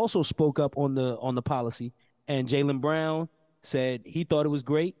guys also spoke up on the policy. And Jaylen Brown said he thought it was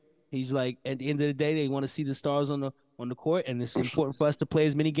great. He's like, at the end of the day, they want to see the stars on the court, and it's important for us to play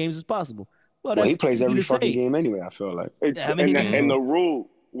as many games as possible. Well, he plays every fucking game anyway, I feel like. And the rule,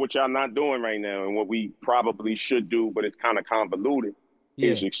 which I'm not doing right now, and what we probably should do, but it's kind of convoluted,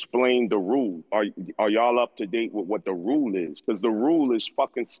 is explain the rule. Are y'all up to date with what the rule is? Because the rule is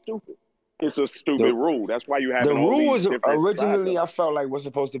fucking stupid. It's a stupid rule. That's why you have the rule was originally, I felt like, was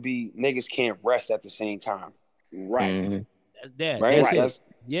supposed to be niggas can't rest at the same time. Right. Mm-hmm. That's that. Right. That's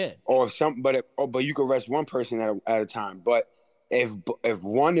Or if but you could rest one person at a time. But if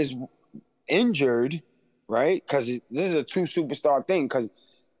one is injured, right? Because this is a 2 superstar thing. Because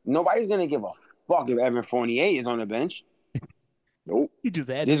nobody's gonna give a fuck if Evan Fournier is on the bench. Nope. You just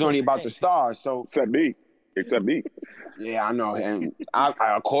this is only about the stars. So except me. Yeah, I know. And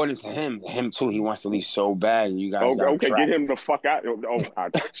according to him too, he wants to leave so bad. And you guys okay, get him the fuck out.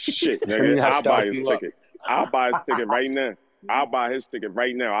 Shit, nigga. I'll buy his ticket. I'll buy his ticket right now. I'll buy his ticket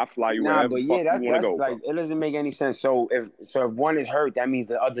right now. I'll fly you wherever the fuck you want to go. Like, it doesn't make any sense. So if one is hurt, that means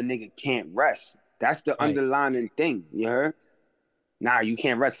the other nigga can't rest. That's the underlying thing. You heard? Nah, you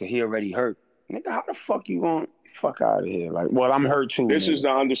can't rest because he already hurt. Nigga, how the fuck you going fuck out of here? Like, well, I'm hurt too. This is the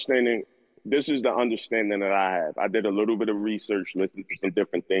understanding that I have. I did a little bit of research, listened to some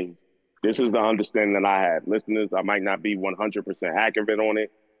different things. This is the understanding that I have. Listeners, I might not be 100% accurate on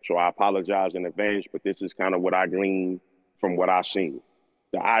it, so I apologize in advance, but this is kind of what I gleaned from what I've seen.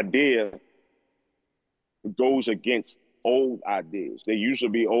 The idea goes against old ideas. There used to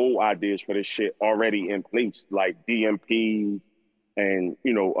be old ideas for this shit already in place, like DMPs, and,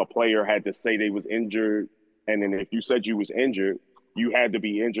 a player had to say they was injured, and then if you said you was injured, you had to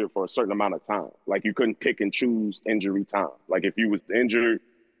be injured for a certain amount of time. Like, you couldn't pick and choose injury time. Like, if you was injured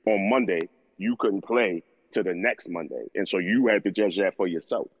on Monday, you couldn't play to the next Monday. And so you had to judge that for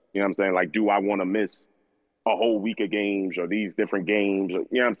yourself. You know what I'm saying? Like, do I want to miss a whole week of games or these different games? You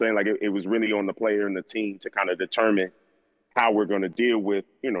know what I'm saying? Like, it was really on the player and the team to kind of determine how we're going to deal with,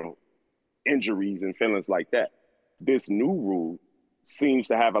 injuries and feelings like that. This new rule seems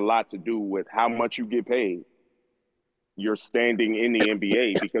to have a lot to do with how much you get paid, your standing in the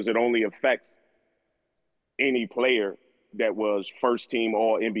NBA, because it only affects any player that was first team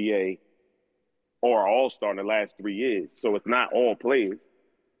All NBA or All-Star in the last 3 years. So it's not all players.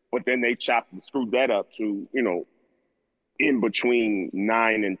 But then they chopped and screwed that up to, in between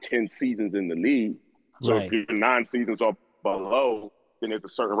 9 and 10 seasons in the league. So if you're 9 seasons or below, then there's a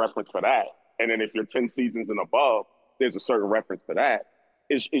certain reference for that. And then if you're 10 seasons and above, there's a certain reference for that.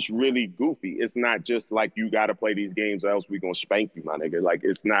 It's really goofy. It's not just like you got to play these games or else we're going to spank you, my nigga. Like,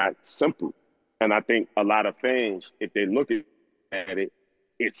 it's not simple. And I think a lot of fans, if they look at it,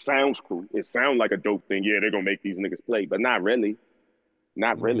 it sounds cool. It sounds like a dope thing. Yeah, they're going to make these niggas play, but not really.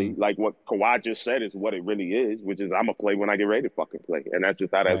 Not really. Like what Kawhi just said is what it really is, which is I'm going to play when I get ready to fucking play. And that's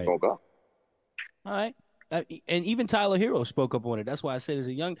just how that's going to go. All right. And even Tyler Hero spoke up on it. That's why I said as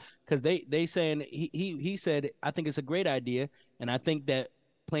a young, because they saying he said, I think it's a great idea. And I think that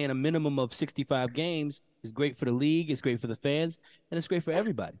playing a minimum of 65 games It's great for the league. It's great for the fans, and it's great for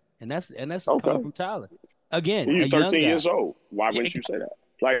everybody. And that's Okay. coming from Tyler. Again, You're a young 13 guy. years old. Why Yeah, wouldn't you say that?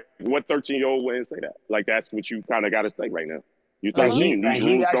 Like, what 13-year-old wouldn't say that? Like, that's what you kind of got to say right now. You're And 13. These he's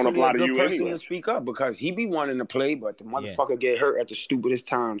rules don't actually apply a to good you person anyway. to speak up because he be wanting to play, but the Yeah. motherfucker get hurt at the stupidest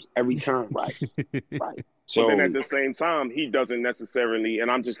times every time. Right. Right. So But then at the same time, he doesn't necessarily, and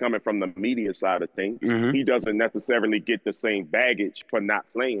I'm just coming from the media side of things, mhm. he doesn't necessarily get the same baggage for not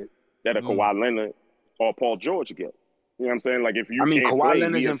playing that a Kawhi Leonard or Paul George get. You know what I'm saying? Like, if you I mean, can't Kawhi play,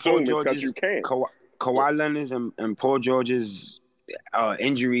 Leonard's we and Paul assume it's because George's you can. Kawhi Leonard's and Paul George's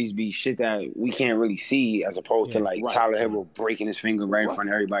injuries be shit that we can't really see, as opposed to like Right. Tyler Hero breaking his finger right in front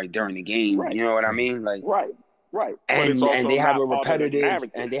of everybody during the game. Right. You know what I mean? Like, Right. But and it's also they have not a part of the repetitive,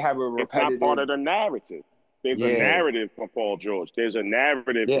 narrative. and they have a It's not part repetitive. of the narrative. There's a Yeah, narrative for Paul George. There's a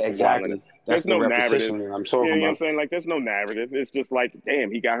narrative yeah, for Kawhi exactly. Leonard. That's There's the no narrative. repetition that I'm You talking know what I'm about. saying? Like, there's no narrative. It's just like,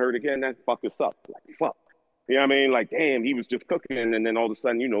 damn, he got hurt again. That fucked us up. Like, fuck. You know what I mean? Like, damn, he was just cooking, and then all of a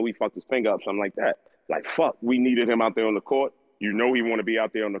sudden, he fucked his finger up, something like that. Like, fuck, we needed him out there on the court. You know he want to be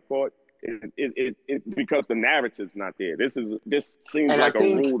out there on the court. It because the narrative's not there. This seems And like I a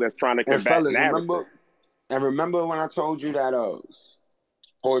think, rule that's trying to and combat fellas, narrative. remember when I told you that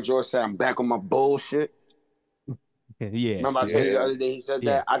Paul George said I'm back on my bullshit? Yeah. Remember I told you the other day he said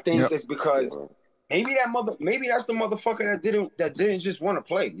that? I think it's because maybe that's the motherfucker that didn't just want to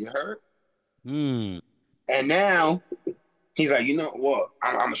play. You heard? And now he's like, you know what?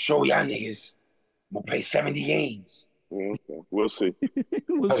 I'm gonna show y'all niggas. We'll play 70 games. Okay. We'll see.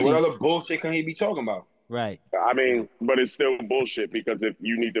 Because what other bullshit can he be talking about? Right. I mean, but it's still bullshit, because if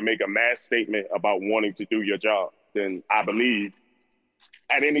you need to make a mass statement about wanting to do your job, then I believe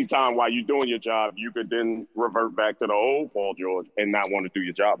at any time while you're doing your job, you could then revert back to the old Paul George and not want to do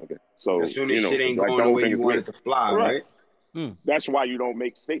your job again. So, as soon as shit ain't like, going the way you want it to fly, right? That's why you don't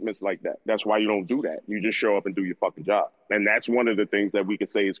make statements like that. That's why you don't do that. You just show up and do your fucking job. And that's one of the things that we could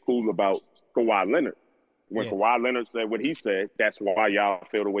say is cool about Kawhi Leonard. When Kawhi Leonard said what he said, that's why y'all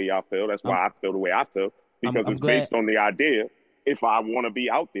feel the way y'all feel. That's why I feel the way I feel. Because it's based on the idea, if I want to be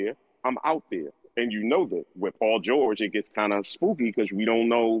out there, I'm out there. And you know that with Paul George, it gets kind of spooky because we don't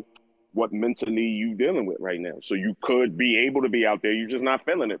know what mentally you dealing with right now. So you could be able to be out there. You're just not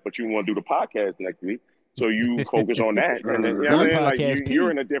feeling it, but you want to do the podcast next week. So you focus on that. And then, like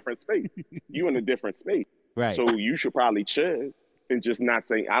you're in a different space. You in a different space. Right. So you should probably chill and just not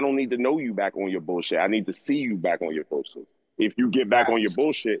say, I don't need to know you back on your bullshit. I need to see you back on your bullshit. If you get back on your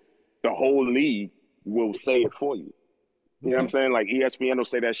bullshit, the whole league will say it for you. You know what I'm saying? Like ESPN will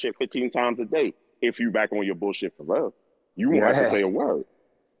say that shit 15 times a day. If you back on your bullshit for real, you won't have to say a word.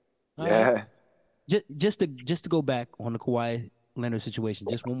 Right. Just to go back on the Kawhi Leonard situation,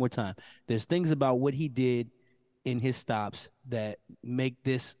 just one more time. There's things about what he did in his stops that make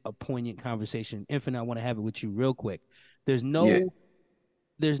this a poignant conversation. Infinite, I want to have it with you real quick. There's no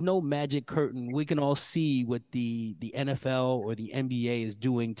magic curtain. We can all see what the NFL or the NBA is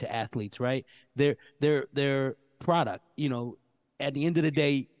doing to athletes, right? They're product. At the end of the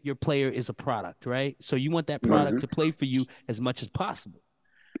day, your player is a product, right? So you want that product to play for you as much as possible.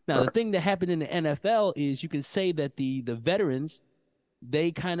 Now, the thing that happened in the NFL is you can say that the veterans,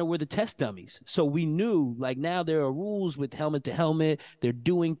 they kind of were the test dummies. So we knew, like, now there are rules with helmet to helmet. They're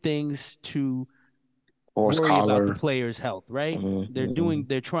doing things to worry about the player's health, right?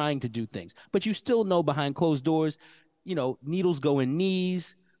 They're trying to do things. But you still know behind closed doors, needles go in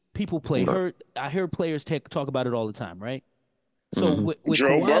knees, people play hurt. I hear players talk about it all the time, right? So with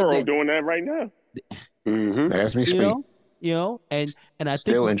Joe Kawhi, Burrow doing that right now. As we speak. And I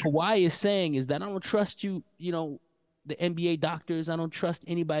think what Kawhi is saying is that I don't trust you, the NBA doctors. I don't trust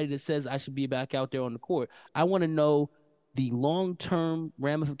anybody that says I should be back out there on the court. I want to know the long-term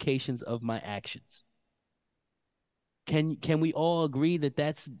ramifications of my actions. Can we all agree that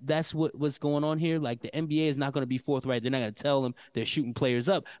that's what's going on here? Like, the NBA is not going to be forthright. They're not going to tell them they're shooting players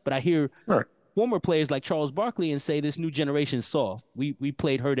up. But I hear former players like Charles Barkley and say this new generation is soft. We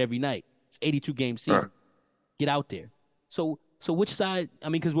played hurt every night. It's 82 game season. Get out there. So which side? I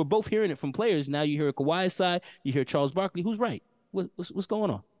mean, because we're both hearing it from players. Now you hear Kawhi's side. You hear Charles Barkley. Who's right? What's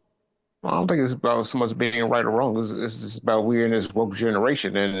going on? Well, I don't think it's about so much being right or wrong. It's just about we're in this woke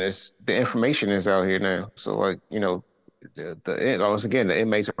generation, and the information is out here now. So, like, once again, the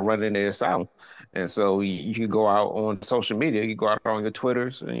inmates are running their asylum, and so you can go out on social media. You go out on your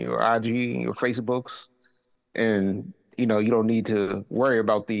Twitters and your IG and your Facebooks, and you don't need to worry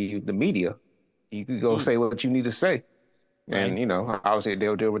about the media. You can go say what you need to say. Right. And, obviously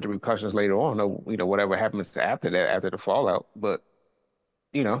they'll deal with the repercussions later on, whatever happens after that, after the fallout. But,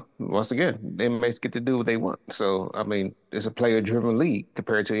 once again, the inmates get to do what they want. So, I mean, it's a player-driven league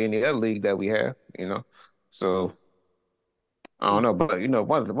compared to any other league that we have, So I don't know, but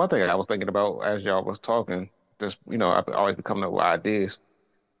one thing I was thinking about as y'all was talking, just I always be coming up with ideas.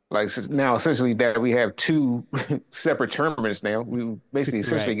 Like now, essentially, that we have two separate tournaments now. We basically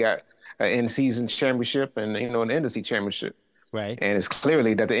essentially Right. got an in-season championship and an end-of-season championship, Right. and it's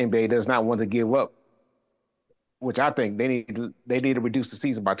clearly that the NBA does not want to give up. Which I think they need to reduce the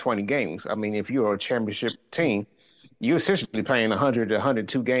season by 20 games. I mean, if you're a championship team, you're essentially playing 100 to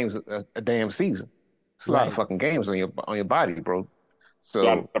 102 games a damn season. It's a lot of Right. fucking games on your body, bro. You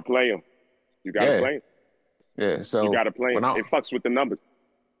So gotta play them. You gotta yeah, play them. yeah. You So gotta play when them. I It fucks with the numbers.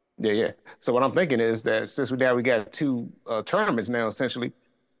 yeah. So what I'm thinking is that since we got two tournaments now, essentially,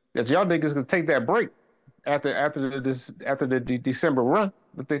 that y'all niggas can take that break after the December run.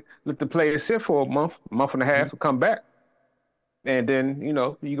 Let the players sit for a month and a half, and come back, and then you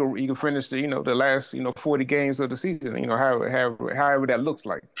can finish the last 40 games of the season. However that looks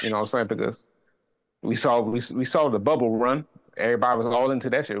like. You know what I'm saying? Because we saw the bubble run. Everybody was all into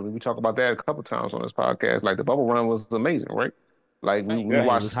that shit. We talked about that a couple times on this podcast. Like the bubble run was amazing, right? Like we, Right. we Yeah.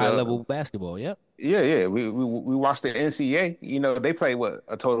 Right. It was watched high level basketball. Yep. yeah. We watched the NCAA. They played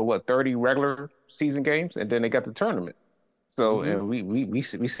a total 30 regular season games, and then they got the tournament. So Mm-hmm. and we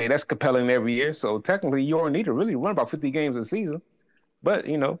say that's compelling every year. So technically, you only need to really run about 50 games a season. But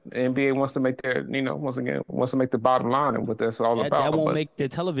the NBA wants to make their once again wants to make the bottom line and what that's all That about. won't But make the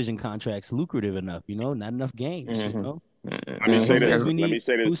television contracts lucrative enough. Not enough games. hmm Let me say Who this. says hmm we Let me need?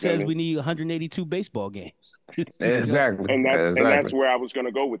 say this, Who says Jimmy. we need 182 baseball games? exactly, And that's exactly. where I was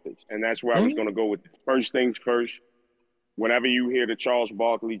gonna go with this. And that's where I was hmm gonna go with this. First things first. Whenever you hear the Charles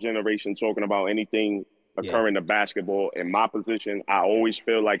Barkley generation talking about anything Yeah. occurring to basketball, in my position, I always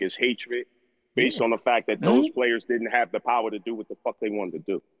feel like it's hatred based Yeah. on the fact that those players didn't have the power to do what the fuck they wanted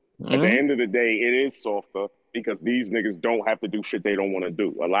to do. At the hmm end of the day, it is softer because these niggas don't have to do shit they don't want to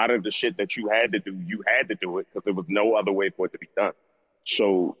do. A lot of the shit that you had to do it because there was no other way for it to be done.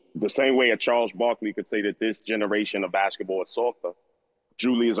 So the same way a Charles Barkley could say that this generation of basketball is softer,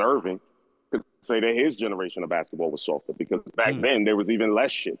 Julius Irving could say that his generation of basketball was softer because back Mm. then there was even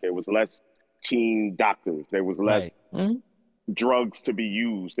less shit. There was less teen doctors. There was less Right. hmm drugs to be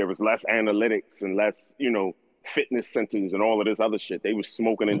used. There was less analytics and less, fitness centers and all of this other shit. They was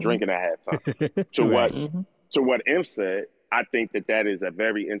smoking and hmm drinking at halftime. To what Right. hmm to what Imp said, I think that is a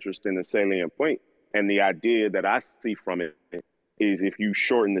very interesting and salient point. And the idea that I see from it is if you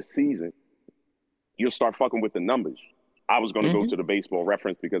shorten the season, you'll start fucking with the numbers. I was going to go hmm to the baseball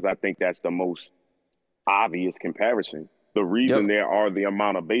reference because I think that's the most obvious comparison. The reason Yep. there are the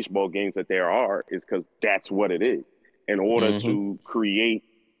amount of baseball games that there are is because that's what it is. In order hmm to create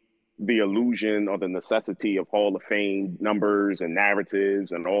the illusion or the necessity of Hall of Fame numbers and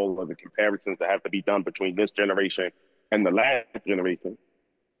narratives and all of the comparisons that have to be done between this generation and the last generation,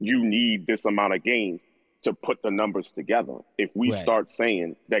 you need this amount of games to put the numbers together. If we Right. start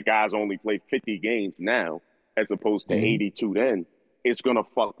saying that guys only play 50 games now as opposed to hmm 82 then, it's gonna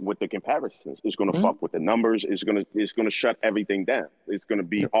fuck with the comparisons. It's gonna hmm fuck with the numbers. It's gonna shut everything down. It's gonna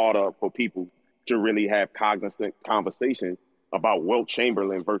be Yep. harder for people to really have cognizant conversations about Wilt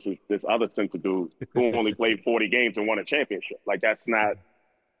Chamberlain versus this other center dude who only played 40 games and won a championship. Like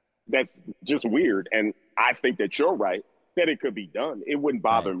that's just weird. And I think that you're right that it could be done. It wouldn't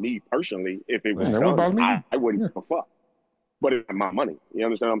bother Right. me personally if it was Right. That won't done. bother me. I wouldn't Yeah. give a fuck. But it's my money. You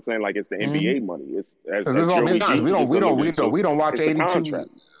understand what I'm saying? Like it's the hmm NBA money. It's as, Because as let's all be Joey honest, G we don't just we don't we alluded don't to. we don't watch It's the 82. contract.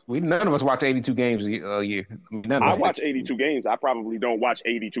 We none of us watch 82 games a year. I mean, none I of us. watch 82 games. I probably don't watch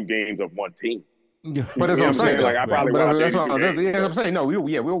 82 games of one team. But You that's know what what I'm I'm saying saying? Like though. I Right. probably But watch that's 82 what games, I'm but saying. No,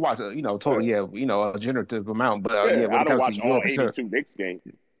 we'll watch total uh, a generative amount. But yeah, yeah, when I it don't comes to watch all Europe and stuff, 82 Knicks games.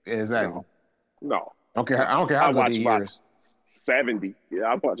 exactly. No, no, I no. don't care I how good watch the about year is. 70. Yeah,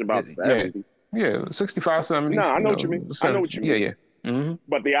 I watch about Yeah, 70. yeah, 65, No, 70s, I know what you mean. I know 70. what you Yeah, mean. yeah. hmm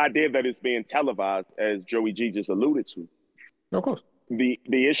But the idea that it's being televised, as Joey G just alluded to, Of course.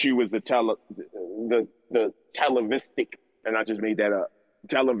 the issue is the televistic, and I just made that up,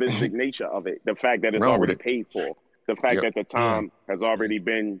 televistic nature of it. The fact that it's Run with already it. paid for. The fact Yep. that the Yeah. time has Yeah. already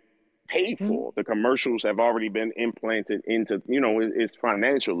been paid hmm for. The commercials have already been implanted into, it's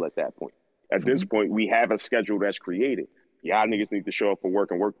financial at that point. At this hmm point, we have a schedule that's created. Y'all niggas need to show up for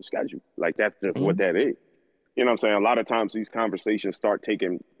work and work the schedule. Like that's just what hmm that is. You know what I'm saying? A lot of times these conversations start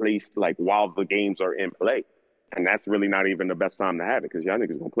taking place like while the games are in play. And that's really not even the best time to have it because y'all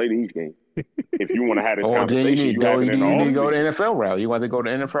niggas gonna play these games. If you want to have this Or then you conversation, need you go. have it You in the need off to go to season. NFL route. You want to go to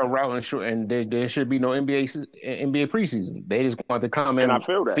NFL route and there should be no NBA preseason. They just want to come And I in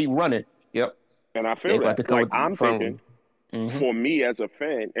feel that. feet running. Yep. And I They feel got that. to come Like with I'm thinking, from. hmm for me as a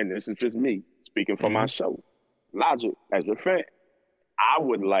fan, and this is just me speaking for hmm myself, Logic as a fan, I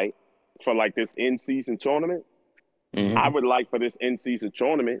would like for like this in-season tournament, Mm-hmm. I would like for this in-season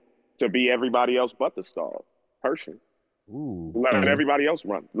tournament to be everybody else but the stars. Personally, Ooh. let everybody else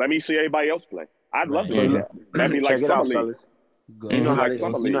run. Let me see everybody else play. I'd love to Right. see that. That'd be like Check it summer out, league. fellas. Go You know ahead. how Like this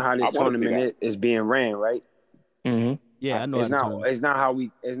summer you know league. how I this want to see tournament is being ran, right? Mm-hmm. Yeah, I know. It's not how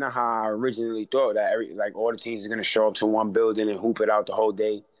I originally thought that all the teams are gonna show up to one building and hoop it out the whole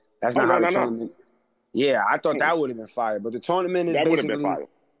day. That's Oh not how the no. tournament. Yeah, I thought that would have been fire, but the tournament is That would have been basically fire.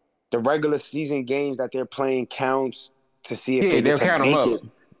 the regular season games that they're playing counts to see if Yeah, they get they'll to count them make up. it.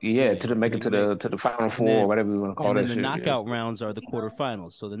 Yeah, to make it to the final And four, then- or whatever you want to call And that then the shit. knockout rounds are the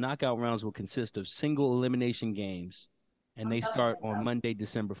quarterfinals. So the knockout rounds will consist of single elimination games, and they start on Monday,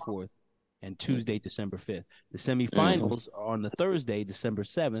 December 4th, and Tuesday, December 5th. The semifinals are on the Thursday, December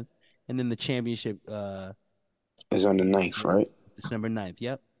 7th, and then the championship It's on the 9th, right? December 9th.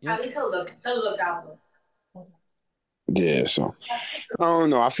 Yep. At least he'll look out. Yeah, so I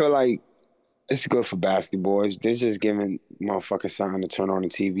don't know. I feel like it's good for basketball. They're just giving motherfuckers something to turn on the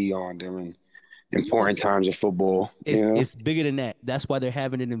TV on during important times of football. It's bigger than that. That's why they're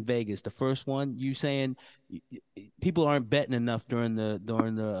having it in Vegas. The first one, you saying people aren't betting enough during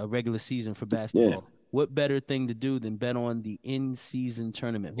the regular season for basketball. Yeah. What better thing to do than bet on the in-season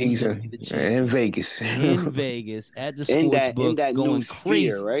tournament? He's Who's gonna be the champion? in Vegas. In Vegas at the in sports that books, going new crazy.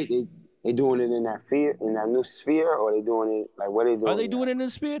 sphere, right? They doing it in that new sphere, or they doing it like what they doing? Are they doing it in the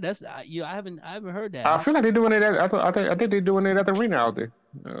Sphere? That's I haven't heard that. I feel like they're doing it. I think they're doing it at the arena out there.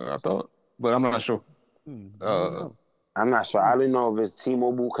 I thought, but I'm not sure. I'm not sure. I don't know if it's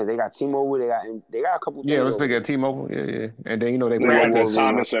T-Mobile because they got T-Mobile. They got a couple. Yeah, let's look at T-Mobile. Yeah. And then they got the practice.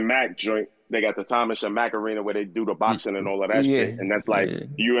 Thomas and Mack joint. They got the Thomas and Mack arena where they do the boxing and all of that shit. And that's like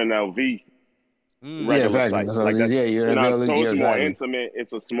UNLV regular site. So, like that's, so it's more exactly. intimate.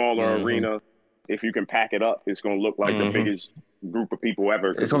 It's a smaller arena. If you can pack it up, it's gonna look like the biggest group of people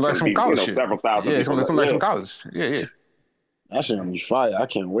ever. It's gonna look like some college shit. Several thousand. It's gonna look like some college. Yeah. That shit gonna be fire. I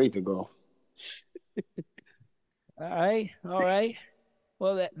can't wait to go. All right.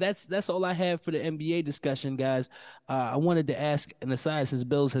 Well, that's all I have for the NBA discussion, guys. I wanted to ask an aside since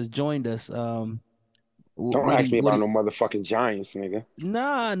Bills has joined us. Don't ask me about no motherfucking Giants, nigga.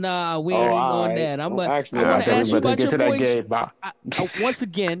 Nah, we ain't on that. I want to ask you about your boys.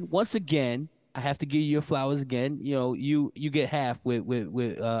 Once again, I have to give you your flowers again. You know, you get half with.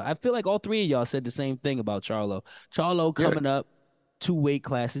 I feel like all three of y'all said the same thing about Charlo. Charlo coming up 2 weight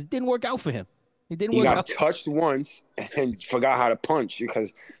classes didn't work out for him. It didn't work out. He got touched once and forgot how to punch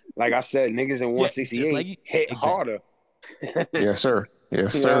because, like I said, niggas in 168 hit harder. Yes, sir.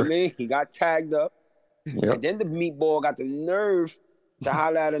 Yes, sir. You know what I mean? He got tagged up. Yep. And then the meatball got the nerve to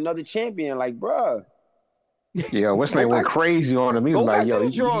holler at another champion, like, bruh. Yeah, what's name went crazy on him. He was like, yo,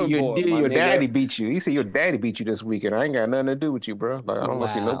 your daddy beat you. He said, your daddy beat you this weekend. I ain't got nothing to do with you, bro. Like, I don't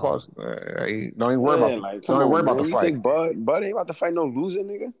want to see no pause. Don't even worry about the fight. You think Bud ain't about to fight no loser,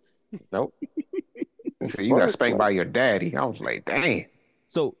 nigga? Nope. So you got spanked by your daddy. I was like, dang.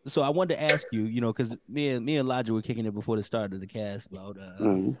 So I wanted to ask you, because me and Elijah were kicking it before the start of the cast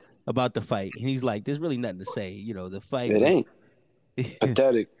about the fight, and he's like, "There's really nothing to say." The fight. It ain't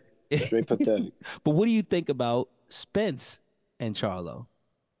pathetic. Straight pathetic. But what do you think about Spence and Charlo?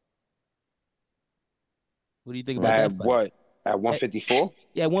 What do you think about that fight? What? At 154?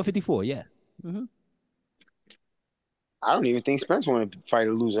 Yeah, 154. Yeah. Mm-hmm. I don't even think Spence want to fight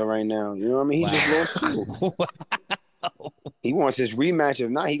a loser right now. You know what I mean? He just lost too. He wants his rematch. If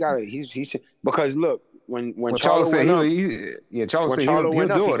not, he got it. He's because look, when Charlo went up, Charlo said he'll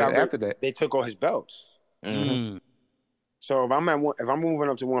do it after that. They took all his belts. Mm-hmm. So if I'm moving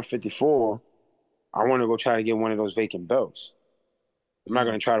up to 154, I want to go try to get one of those vacant belts. I'm not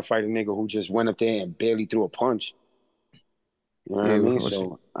gonna try to fight a nigga who just went up there and barely threw a punch. You know what I mean?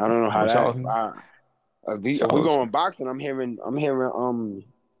 So I don't know how that. If we go in boxing, I'm hearing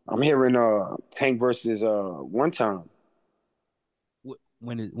Tank versus one time.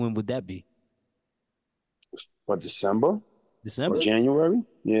 When would that be? What, December or January?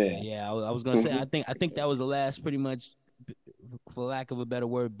 Yeah. I was gonna say I think that was the last, pretty much, for lack of a better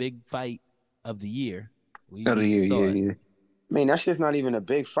word, big fight of the year. Yeah. I mean, that's just not even a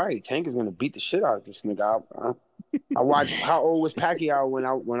big fight. Tank is gonna beat the shit out of this nigga. I watched. How old was Pacquiao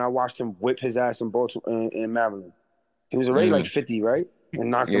when I watched him whip his ass in Baltimore in Maryland? He was already like 50, right?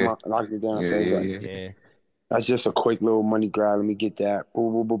 And knocked him down. That's just a quick little money grab. Let me get that.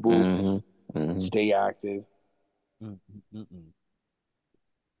 Boo, boo, boo, boo. Stay active. Well,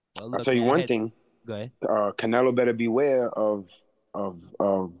 I'll tell you one thing. Go ahead. Canelo better beware of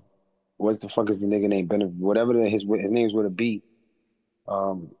what's the fuck is the nigga name? Whatever his name's with a B.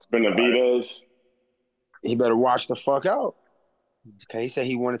 Benavidez. He better watch the fuck out. Okay, he said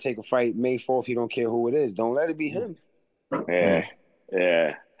he want to take a fight May 4th. He don't care who it is. Don't let it be him. Yeah,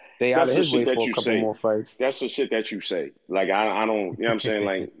 yeah. Stay out That's of the his shit way that for a you couple say. more fights. That's the shit that you say. Like I don't. You know what I'm saying?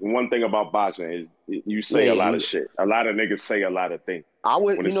 Like one thing about boxing is you say a lot Yeah, of shit. A lot of niggas say a lot of things. I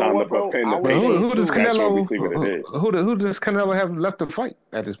would. When You it's know time to what, put bro? pen I to would But paper, say who does too. that's when we Canelo see what it is. who does Canelo have left to fight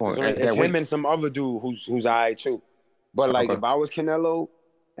at this point at It's that him weight? and some other dude who's alright too. But like, Okay. if I was Canelo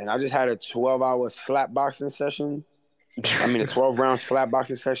and I just had a 12-hour slap boxing session, I mean a 12-round slap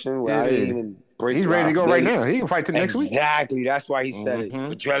boxing session where I didn't Yeah, even break. he's ready to I go right barely. now. He can fight till next week. Exactly. That's why he said it.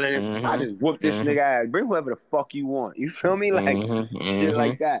 Mm-hmm. Adrenaline. I just Mm-hmm. whoop this Mm-hmm. nigga ass. Bring whoever the fuck you want. You feel me? Like Mm-hmm. shit Mm-hmm.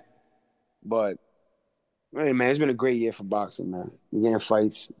 like that. But hey man, it's been a great year for boxing, man. We're getting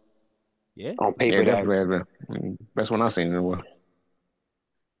fights Yeah. on Yeah, paper that definitely. Best one I've seen in a while.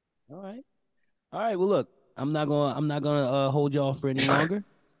 All right. All right. Well, look, I'm not gonna hold y'all for any longer.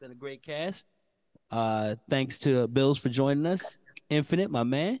 It's been a great cast. Thanks to Bills for joining us. Infinite, my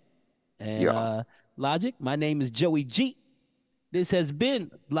man. And Yeah. Logic. My name is Joey G. This has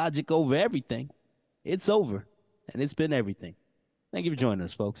been Logic Over Everything. It's over. And it's been everything. Thank you for joining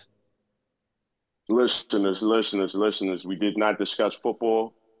us, folks. Listeners. We did not discuss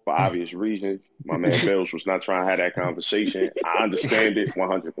football for obvious reasons. My man Bills was not trying to have that conversation. I understand it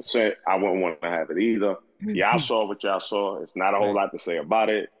 100%. I wouldn't want to have it either. Y'all saw what y'all saw. It's not a whole Right. lot to say about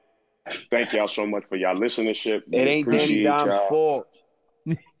it. Thank y'all so much for y'all listenership. it We ain't Danny appreciate Dom's y'all. fault.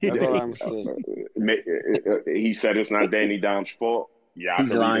 That's all I'm saying. He said it's not Danny Dom's fault. Y'all He's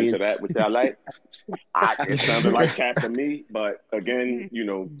can read into lying. that what y'all like. It sounded like cap to me, but again,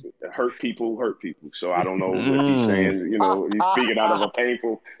 hurt people hurt people. So I don't know if he's Mm. saying, he's speaking out of a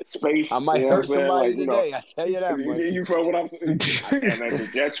painful I space. You might know what I'm hurt saying? somebody Like, today. I tell you that much. you feel what I'm saying? And as a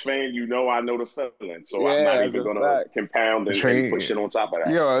Jets fan, I know the feeling. So I'm Yeah, not that's even a going to fact. compound and put shit on top of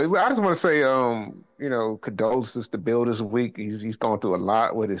that. Yeah, I just want to say, condolences to Bill this week. He's going through a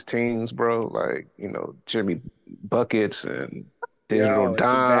lot with his teams, bro. Like, Jimmy Buckets and Digital Yo, it's a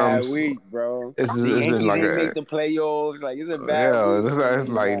bad Dimes. week, bro. It's The been Yankees like ain't make the playoffs. Like, it's a bad yeah, week, it's man.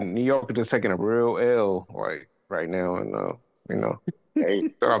 like New York is just taking a real L like right now, and you know, Hey,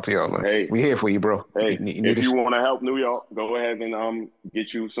 shout out to y'all, man. hey, We here for you, bro. hey, You need if you us. want to help New York, go ahead and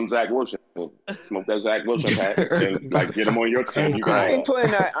get you some Zach Wilson. Smoke that Zach Wilson pack and like get him on your team. Hey, You can I have ain't that.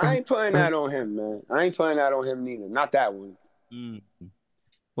 putting that. I ain't putting that on him, man. I ain't putting that on him neither. Not that one. Mm.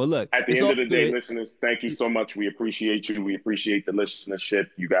 Well, look, At the it's end all of the day, good. listeners, thank you so much. We appreciate you. We appreciate the listenership.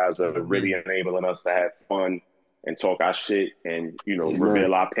 You guys are really Amen. enabling us to have fun and talk our shit and Amen.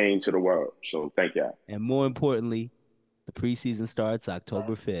 reveal our pain to the world. So thank y'all. And more importantly, the preseason starts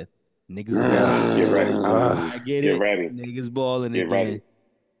October 5th. Niggas balling. Get ready. Uh, I get Get it. ready. Niggas balling Get ready. again.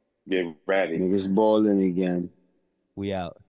 Get ready. Niggas balling again. We out.